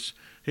little worse.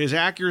 His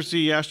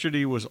accuracy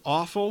yesterday was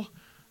awful.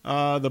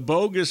 The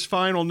bogus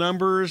final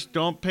numbers,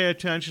 don't pay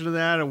attention to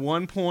that. At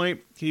one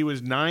point, he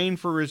was 9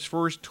 for his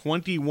first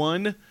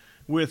 21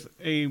 with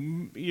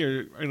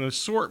an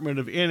assortment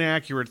of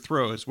inaccurate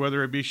throws,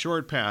 whether it be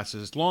short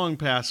passes, long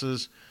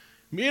passes,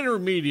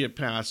 intermediate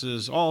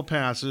passes, all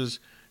passes.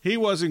 He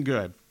wasn't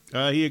good.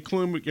 He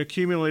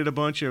accumulated a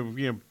bunch of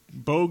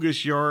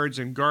bogus yards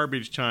and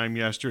garbage time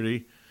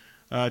yesterday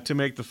to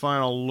make the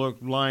final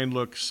line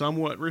look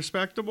somewhat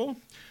respectable.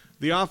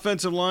 The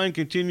offensive line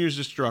continues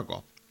to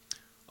struggle.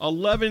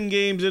 11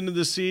 games into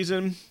the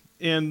season,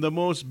 and the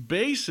most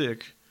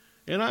basic,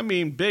 and I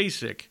mean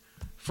basic,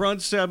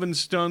 front 7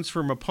 stunts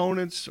from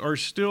opponents are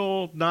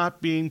still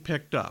not being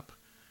picked up.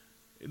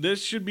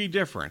 This should be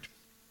different.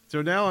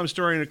 So now I'm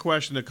starting to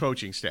question the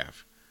coaching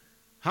staff.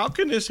 How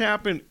can this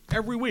happen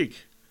every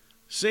week?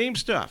 Same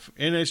stuff,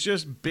 and it's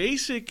just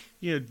basic,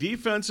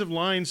 defensive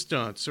line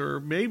stunts, or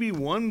maybe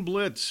one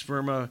blitz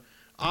from a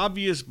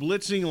obvious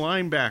blitzing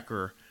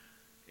linebacker,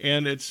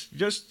 and it's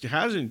just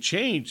hasn't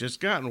changed. It's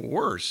gotten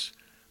worse.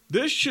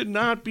 This should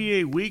not be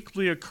a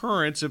weekly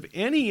occurrence of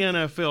any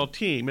NFL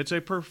team. It's a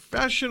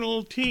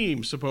professional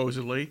team,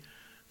 supposedly.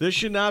 This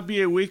should not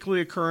be a weekly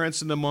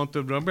occurrence in the month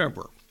of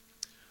November.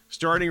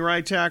 Starting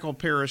right tackle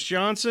Paris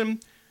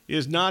Johnson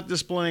is not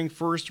displaying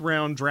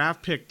first-round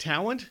draft pick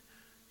talent.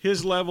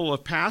 His level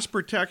of pass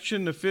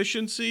protection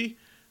efficiency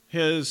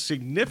has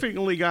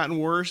significantly gotten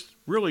worse,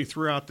 really,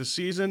 throughout the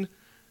season.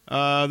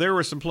 There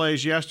were some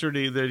plays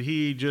yesterday that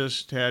he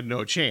just had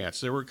no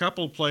chance. There were a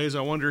couple of plays,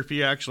 I wonder if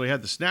he actually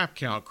had the snap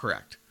count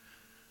correct.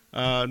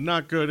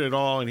 Not good at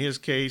all in his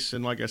case,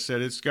 and like I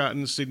said, it's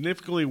gotten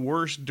significantly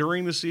worse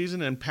during the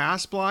season, and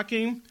pass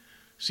blocking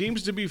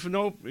seems to be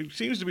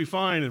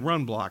fine in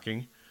run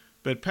blocking,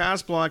 but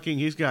pass blocking,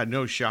 he's got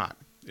no shot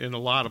in a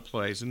lot of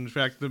plays. In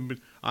fact,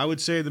 I would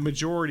say the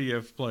majority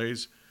of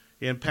plays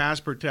in pass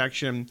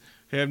protection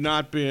have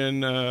not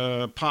been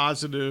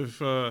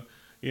positive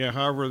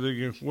however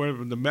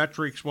whatever the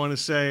metrics want to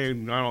say,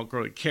 and I don't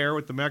really care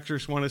what the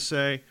metrics want to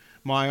say.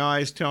 My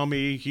eyes tell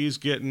me he's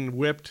getting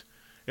whipped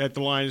at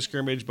the line of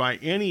scrimmage by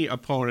any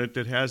opponent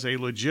that has a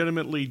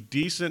legitimately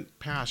decent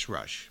pass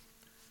rush.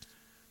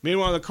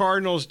 Meanwhile, the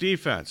Cardinals'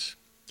 defense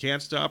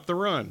can't stop the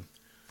run,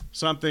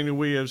 something that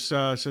we have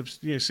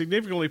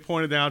significantly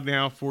pointed out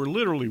now for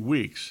literally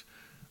weeks.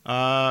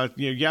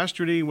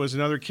 Yesterday was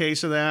another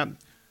case of that.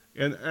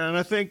 And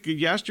I think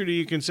yesterday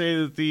you can say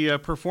that the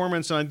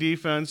performance on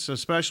defense,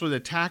 especially the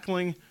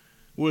tackling,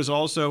 was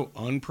also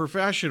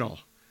unprofessional.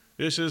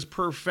 This is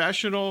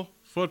professional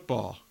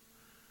football.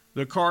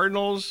 The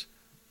Cardinals,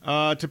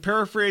 to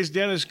paraphrase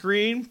Dennis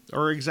Green,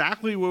 are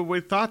exactly what we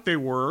thought they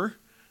were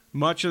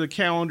much of the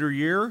calendar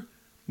year.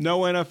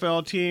 No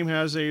NFL team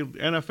has a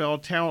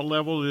NFL talent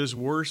level that is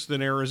worse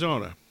than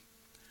Arizona.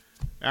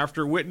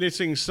 After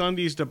witnessing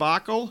Sunday's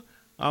debacle,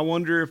 I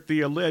wonder if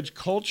the alleged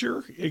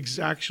culture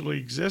actually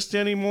exists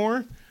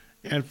anymore.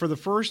 And for the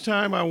first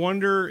time, I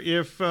wonder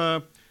if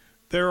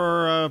there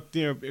are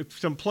if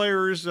some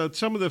players,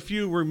 some of the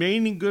few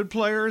remaining good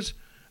players,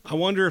 I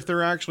wonder if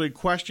they're actually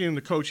questioning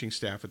the coaching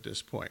staff at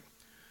this point.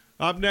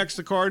 Up next,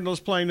 the Cardinals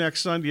play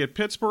next Sunday at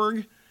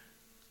Pittsburgh,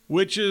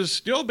 which is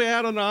still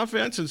bad on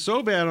offense, and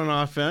so bad on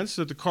offense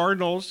that the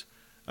Cardinals,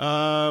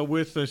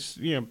 with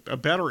a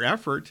better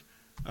effort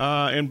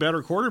and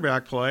better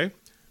quarterback play,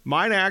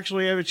 might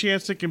actually have a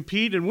chance to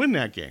compete and win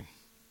that game.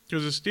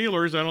 Because the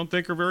Steelers, I don't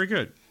think, are very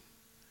good.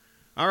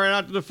 All right,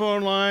 out to the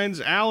phone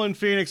lines. Al in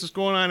Phoenix. What's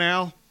going on,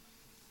 Al?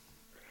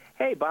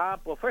 Hey,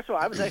 Bob. Well, first of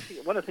all,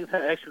 one of the things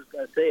I actually was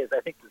going to say is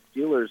I think the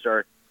Steelers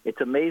are. It's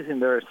amazing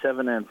they're a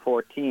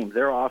 7-4 team.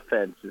 Their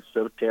offense is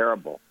so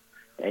terrible,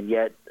 and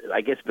yet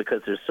I guess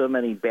because there's so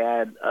many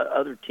bad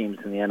other teams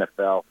in the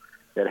NFL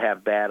that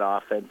have bad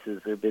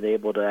offenses, they've been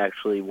able to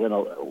actually win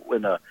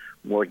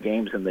more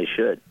games than they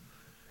should.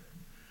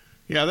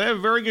 Yeah, they have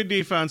a very good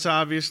defense,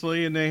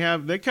 obviously, and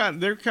they're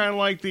kind of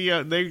like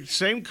the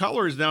same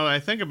colors now that I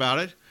think about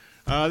it.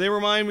 They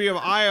remind me of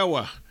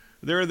Iowa.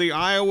 They're the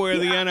Iowa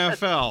of the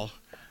NFL.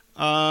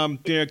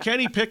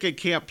 Kenny Pickett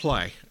can't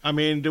play. I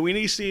mean, do we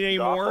need to see any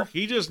more?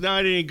 He's just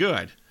not any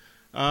good.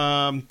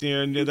 And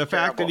the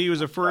fact that he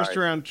was a first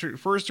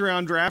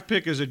round draft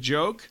pick is a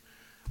joke.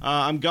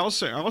 I'm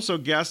also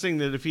guessing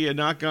that if he had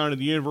not gone to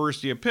the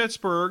University of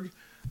Pittsburgh,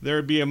 there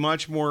would be a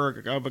much more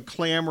of a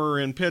clamor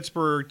in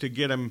Pittsburgh to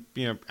get him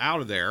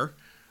out of there.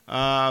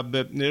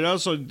 But it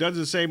also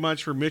doesn't say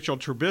much for Mitchell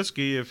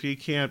Trubisky if he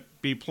can't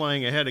be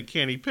playing ahead of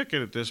Kenny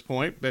Pickett at this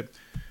point. But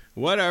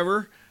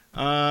whatever.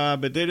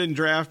 But they didn't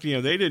draft.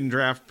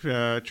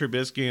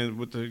 Trubisky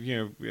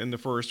in the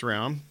first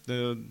round.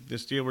 The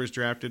Steelers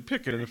drafted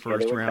Pickett in the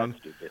first round.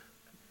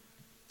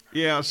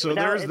 Yeah, so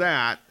there's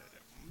that.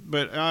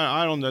 But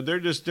I don't know. They're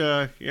just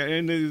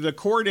and the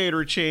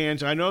coordinator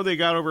changed. I know they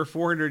got over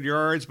 400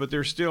 yards, but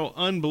they're still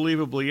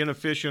unbelievably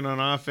inefficient on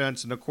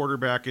offense, and the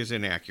quarterback is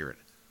inaccurate.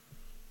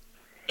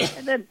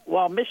 And then,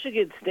 while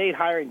Michigan State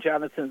hiring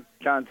Johnson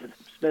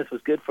Smith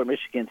was good for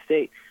Michigan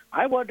State,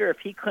 I wonder if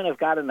he couldn't have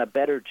gotten a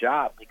better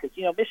job because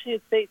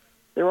Michigan State,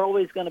 they're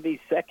always going to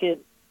be second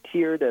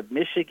tier to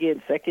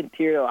Michigan, second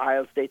tier to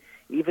Ohio State.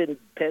 Even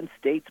Penn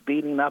State's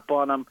beating up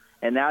on them,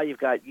 and now you've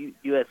got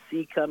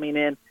USC coming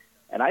in.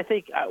 And I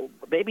think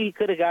maybe he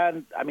could have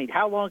gotten – I mean,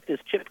 how long does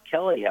Chip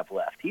Kelly have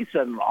left? He's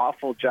done an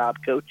awful job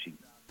coaching.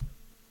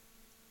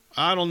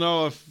 I don't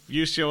know if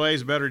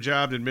UCLA's a better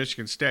job than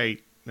Michigan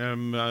State.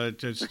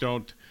 Just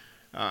don't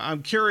 –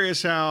 I'm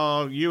curious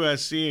how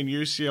USC and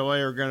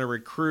UCLA are going to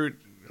recruit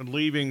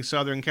leaving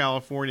Southern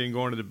California and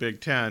going to the Big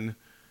Ten.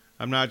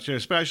 I'm not sure,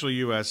 especially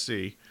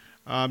USC.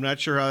 I'm not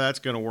sure how that's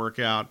going to work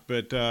out.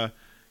 But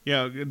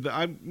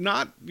I'm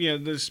not.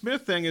 The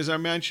Smith thing, as I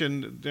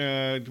mentioned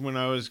when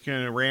I was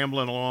kind of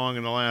rambling along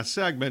in the last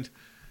segment.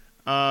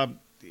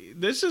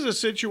 This is a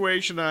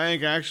situation that I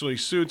think actually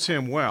suits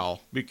him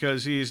well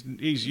because he's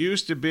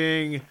used to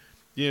being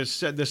the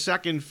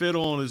second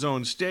fiddle in his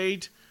own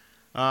state.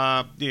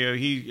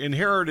 He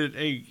inherited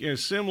a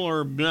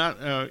similar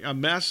a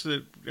mess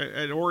that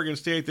at Oregon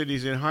State that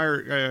he's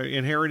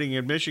inheriting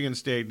in Michigan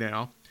State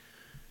now.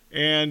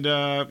 And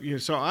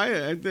so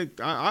I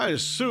think I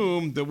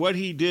assume that what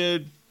he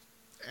did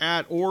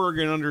at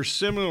Oregon under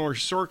similar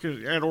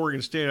at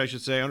Oregon State, I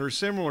should say, under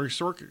similar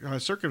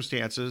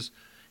circumstances,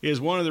 is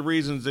one of the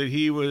reasons that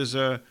he was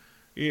that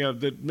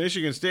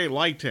Michigan State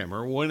liked him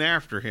or went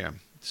after him.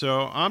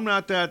 So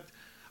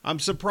I'm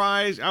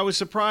surprised. I was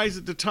surprised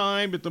at the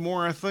time, but the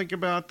more I think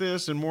about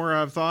this and more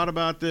I've thought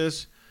about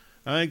this,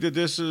 I think that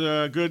this is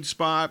a good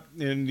spot.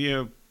 And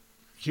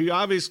he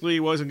obviously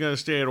wasn't going to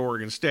stay at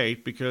Oregon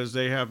State because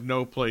they have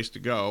no place to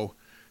go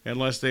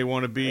unless they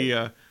want to be,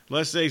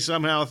 unless they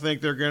somehow think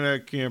they're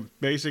going to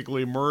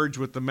basically merge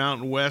with the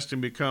Mountain West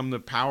and become the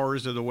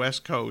powers of the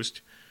West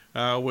Coast,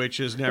 which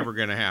is never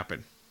going to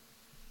happen.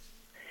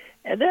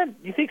 And then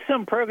you think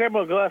some program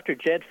will go after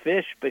Jed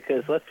Fish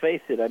because let's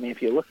face it, I mean,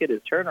 if you look at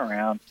his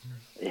turnaround,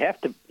 you have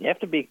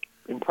to be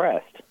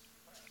impressed.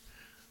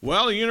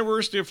 Well, the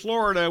University of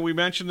Florida, we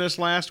mentioned this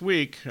last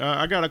week.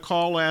 I got a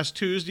call last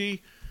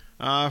Tuesday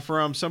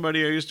from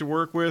somebody I used to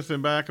work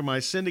with back in my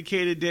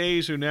syndicated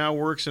days who now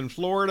works in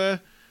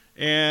Florida.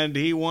 And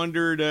he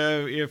wondered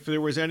if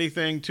there was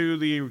anything to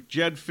the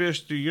Jedd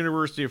Fisch to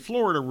University of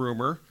Florida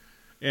rumor.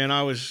 And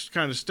I was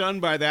kind of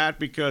stunned by that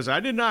because I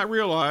did not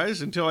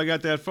realize until I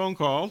got that phone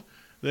call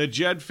that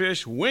Jedd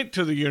Fisch went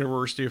to the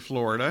University of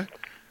Florida.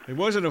 He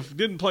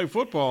didn't play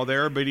football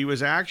there, but he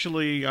was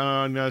actually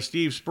on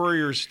Steve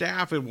Spurrier's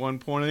staff at one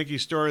point. I think he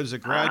started as a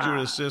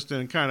graduate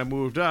assistant and kind of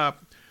moved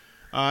up.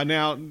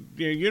 Now,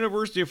 the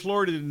University of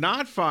Florida did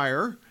not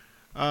fire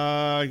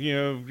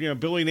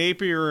Billy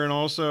Napier, and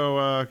also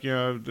I've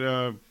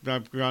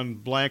gone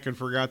blank and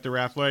forgot their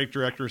athletic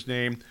director's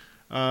name.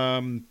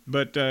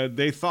 But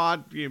they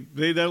thought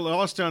they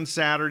lost on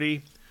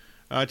Saturday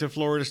to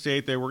Florida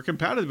State. They were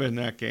competitive in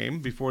that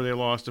game before they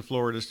lost to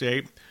Florida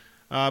State.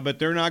 But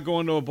they're not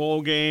going to a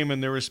bowl game,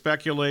 and there was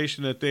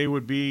speculation that they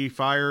would be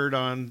fired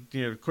on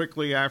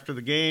quickly after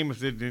the game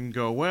if it didn't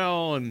go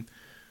well. And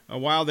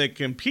while they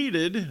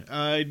competed,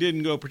 it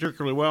didn't go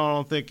particularly well. I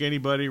don't think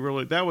anybody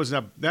really. That was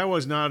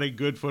not a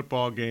good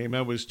football game.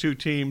 That was two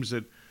teams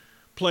that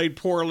played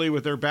poorly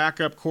with their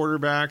backup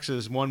quarterbacks,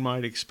 as one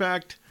might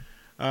expect.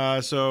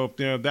 That's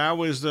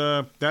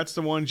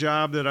the one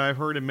job that I've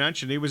heard him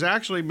mention. He was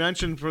actually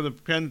mentioned for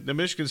the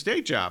Michigan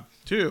State job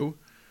too.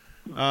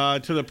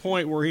 To the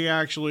point where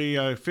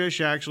Fisch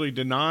actually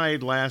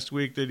denied last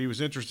week that he was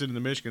interested in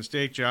the Michigan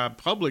State job.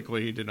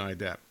 Publicly, he denied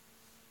that.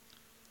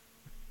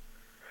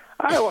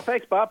 All right, well,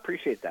 thanks, Bob.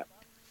 Appreciate that.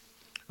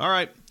 All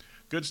right,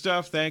 good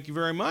stuff. Thank you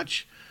very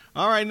much.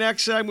 All right,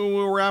 next segment,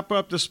 we'll wrap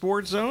up the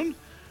Sports Zone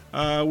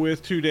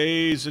with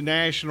today's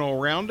National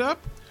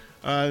Roundup.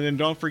 Then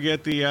don't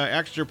forget the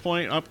Extra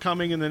Point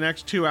upcoming in the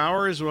next 2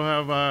 hours. We'll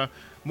have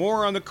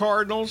more on the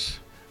Cardinals.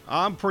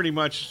 I'm pretty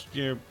much,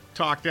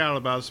 talked out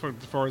about as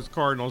far as the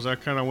Cardinals. I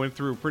kind of went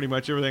through pretty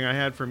much everything I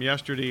had from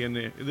yesterday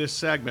in this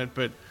segment,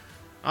 but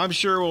I'm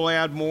sure we'll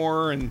add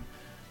more. And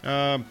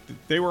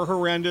they were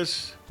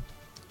horrendous.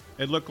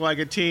 It looked like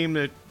a team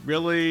that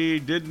really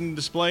didn't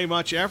display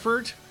much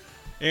effort.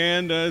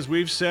 And as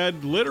we've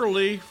said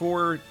literally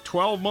for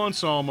 12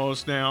 months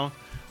almost now,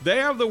 they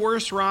have the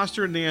worst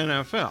roster in the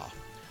NFL.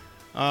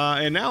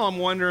 And now I'm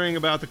wondering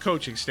about the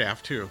coaching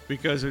staff too,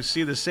 because I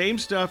see the same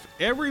stuff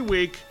every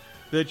week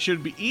that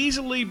should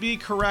easily be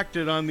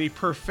corrected on the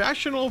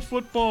professional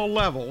football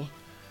level,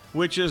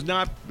 which is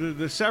not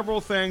the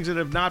several things that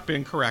have not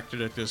been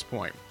corrected at this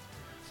point.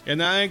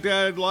 And I think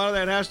that a lot of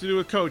that has to do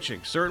with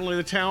coaching. Certainly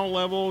the talent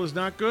level is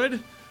not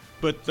good,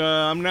 but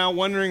I'm now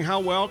wondering how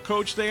well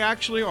coached they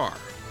actually are.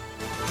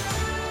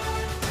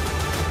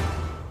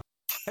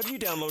 Have you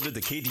downloaded the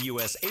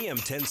KDUS AM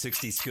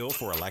 1060 skill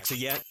for Alexa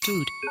yet?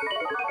 Food.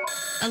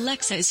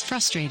 Alexa is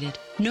frustrated.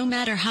 No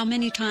matter how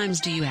many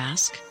times do you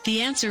ask,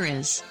 the answer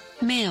is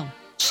mail,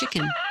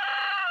 chicken.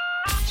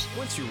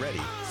 Once you're ready,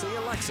 say,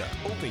 Alexa,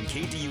 open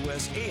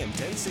KDUS AM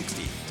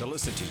 1060 to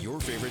listen to your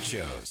favorite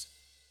shows.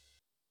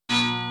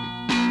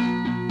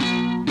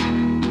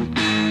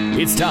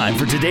 It's time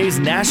for today's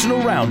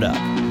National Roundup.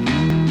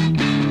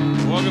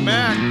 Welcome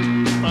back.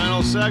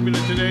 Final segment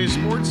of today's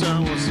Sports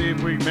Zone. We'll see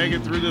if we can make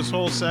it through this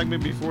whole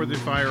segment before the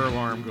fire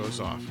alarm goes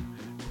off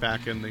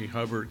back in the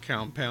Hubbard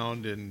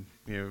compound in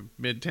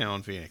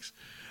Midtown Phoenix.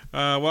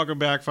 Welcome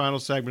back. Final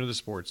segment of the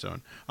Sports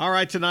Zone. All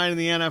right, tonight in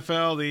the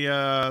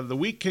NFL, the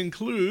week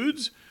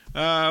concludes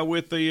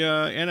with the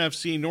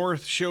NFC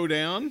North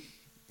showdown.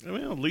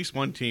 Well, at least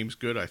one team's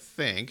good, I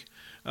think.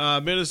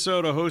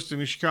 Minnesota hosting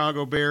the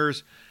Chicago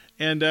Bears.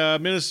 And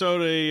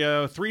Minnesota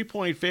a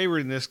 3-point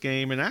favorite in this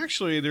game. And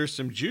actually, there's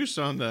some juice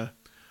on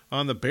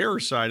the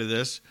Bears side of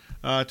this.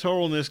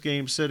 Total in this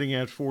game sitting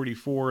at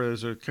 44.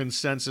 Those are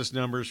consensus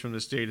numbers from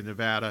the state of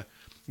Nevada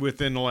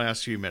within the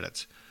last few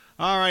minutes.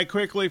 All right,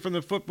 quickly from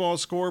the football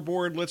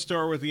scoreboard, let's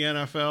start with the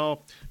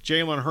NFL.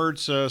 Jalen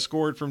Hurts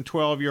scored from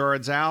 12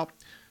 yards out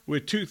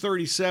with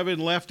 2:37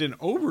 left in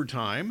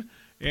overtime.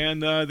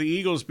 And the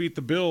Eagles beat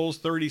the Bills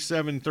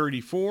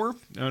 37-34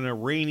 on a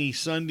rainy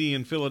Sunday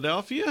in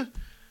Philadelphia.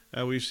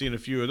 We've seen a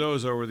few of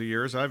those over the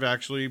years. I've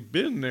actually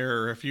been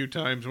there a few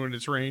times when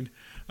it's rained.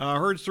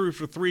 Hurts threw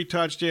for 3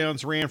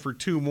 touchdowns, ran for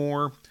 2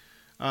 more.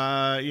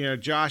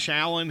 Josh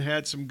Allen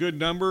had some good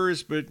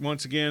numbers, but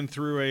once again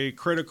threw a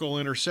critical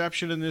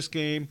interception in this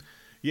game.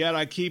 Yet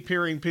I keep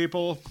hearing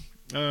people,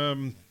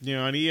 on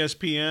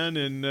ESPN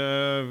and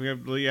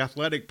the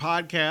Athletic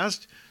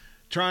podcast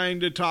trying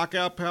to talk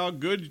up how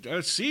good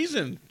a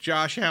season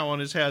Josh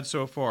Allen has had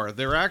so far.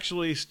 They're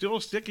actually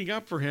still sticking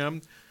up for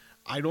him.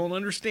 I don't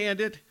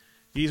understand it.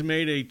 He's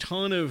made a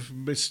ton of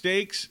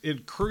mistakes in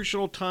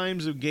crucial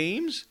times of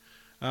games,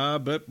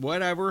 but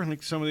whatever. I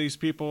think some of these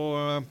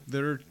people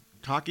that are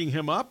talking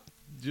him up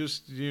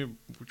just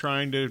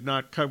trying to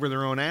not cover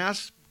their own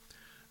ass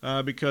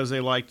because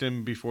they liked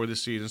him before the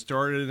season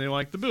started and they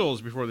liked the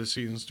Bills before the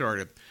season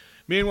started.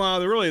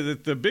 Meanwhile,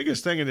 the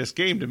biggest thing in this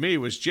game to me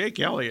was Jake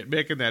Elliott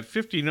making that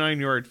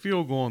 59-yard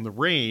field goal in the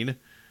rain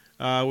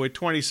with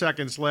 20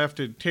 seconds left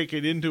to take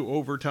it into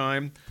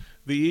overtime.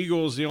 The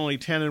Eagles, the only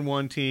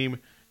 10-1 team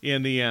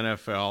in the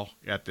NFL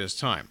at this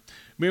time.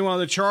 Meanwhile,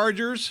 the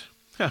Chargers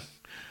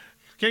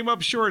Came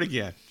up short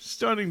again.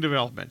 Stunning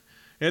development.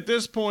 At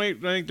this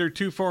point, I think they're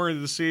too far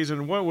into the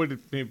season. What would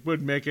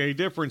make any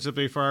difference if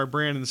they fired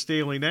Brandon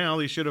Staley now?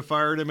 They should have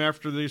fired him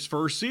after this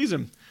first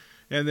season,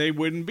 and they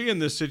wouldn't be in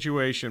this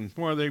situation.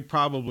 Well, they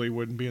probably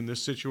wouldn't be in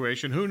this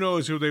situation. Who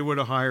knows who they would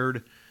have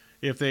hired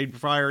if they'd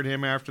fired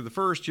him after the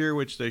first year,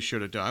 which they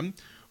should have done,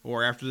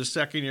 or after the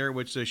second year,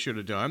 which they should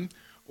have done,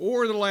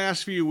 or the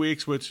last few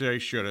weeks, which they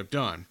should have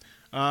done.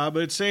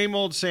 But same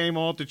old, same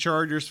old. The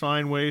Chargers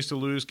find ways to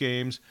lose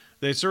games.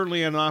 They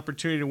certainly had an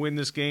opportunity to win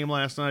this game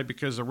last night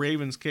because the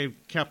Ravens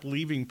kept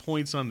leaving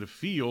points on the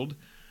field.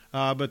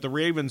 But the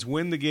Ravens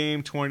win the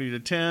game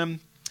 20-10.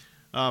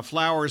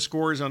 Flowers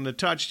scores on the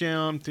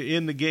touchdown to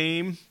end the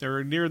game.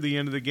 They're near the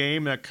end of the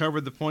game. That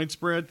covered the point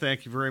spread.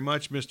 Thank you very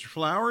much, Mr.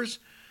 Flowers.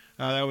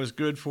 That was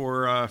good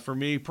for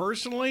me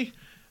personally.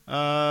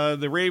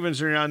 The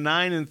Ravens are now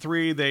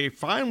 9-3. They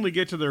finally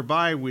get to their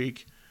bye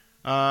week.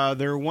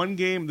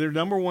 They're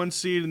number one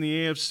seed in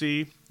the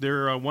AFC.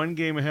 They're one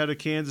game ahead of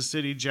Kansas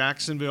City,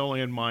 Jacksonville,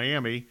 and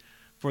Miami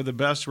for the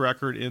best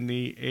record in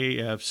the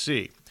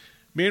AFC.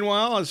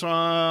 Meanwhile, as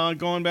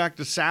going back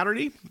to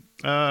Saturday,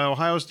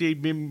 Ohio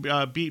State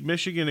beat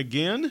Michigan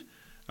again.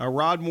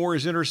 Rod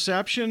Moore's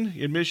interception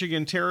in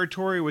Michigan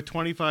territory with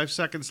 25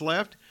 seconds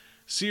left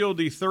sealed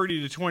the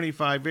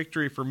 30-25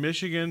 victory for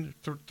Michigan,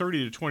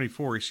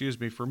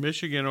 30-24, for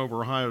Michigan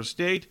over Ohio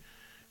State.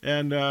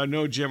 And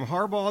no Jim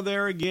Harbaugh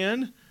there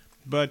again,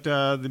 but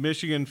the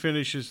Michigan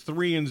finishes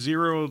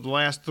 3-0 the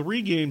last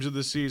three games of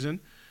the season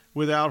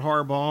without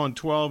Harbaugh, and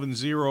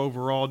 12-0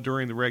 overall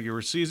during the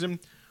regular season.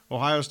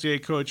 Ohio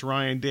State coach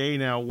Ryan Day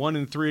now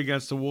 1-3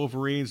 against the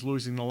Wolverines,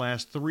 losing the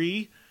last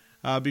three.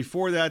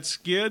 Before that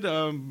skid,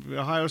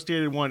 Ohio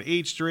State had won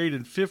 8 straight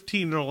and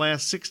 15 of the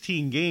last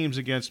 16 games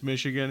against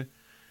Michigan,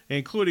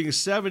 including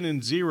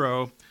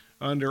 7-0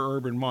 under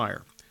Urban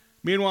Meyer.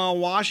 Meanwhile,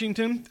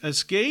 Washington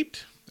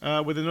escaped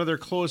with another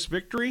close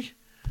victory.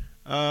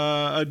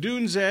 Rome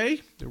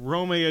Odunze,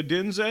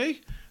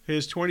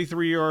 his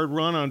 23-yard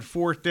run on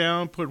fourth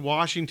down put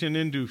Washington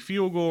into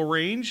field goal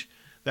range.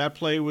 That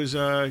play was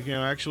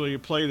actually a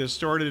play that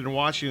started in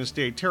Washington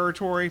State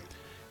territory,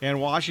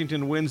 and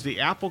Washington wins the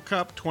Apple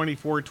Cup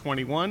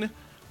 24-21.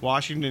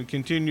 Washington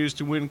continues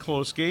to win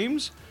close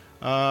games.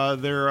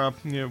 They're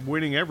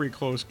winning every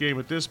close game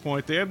at this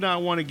point. They have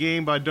not won a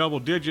game by double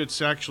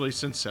digits actually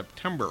since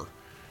September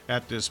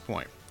at this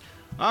point.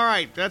 All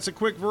right, that's a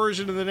quick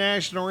version of the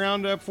National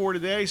Roundup for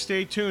today.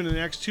 Stay tuned in the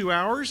next 2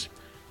 hours.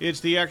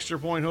 It's the Extra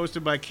Point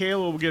hosted by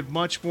Kayla. We'll get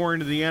much more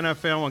into the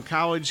NFL and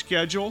college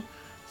schedule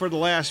for the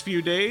last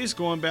few days,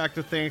 going back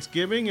to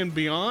Thanksgiving and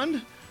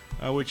beyond,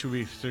 which will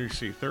be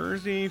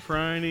Thursday,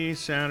 Friday,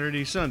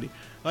 Saturday, Sunday.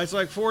 That's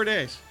like 4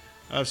 days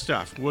of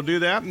stuff. We'll do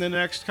that in the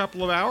next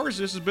couple of hours.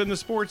 This has been the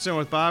Sports Zone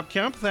with Bob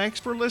Kemp. Thanks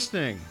for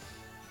listening.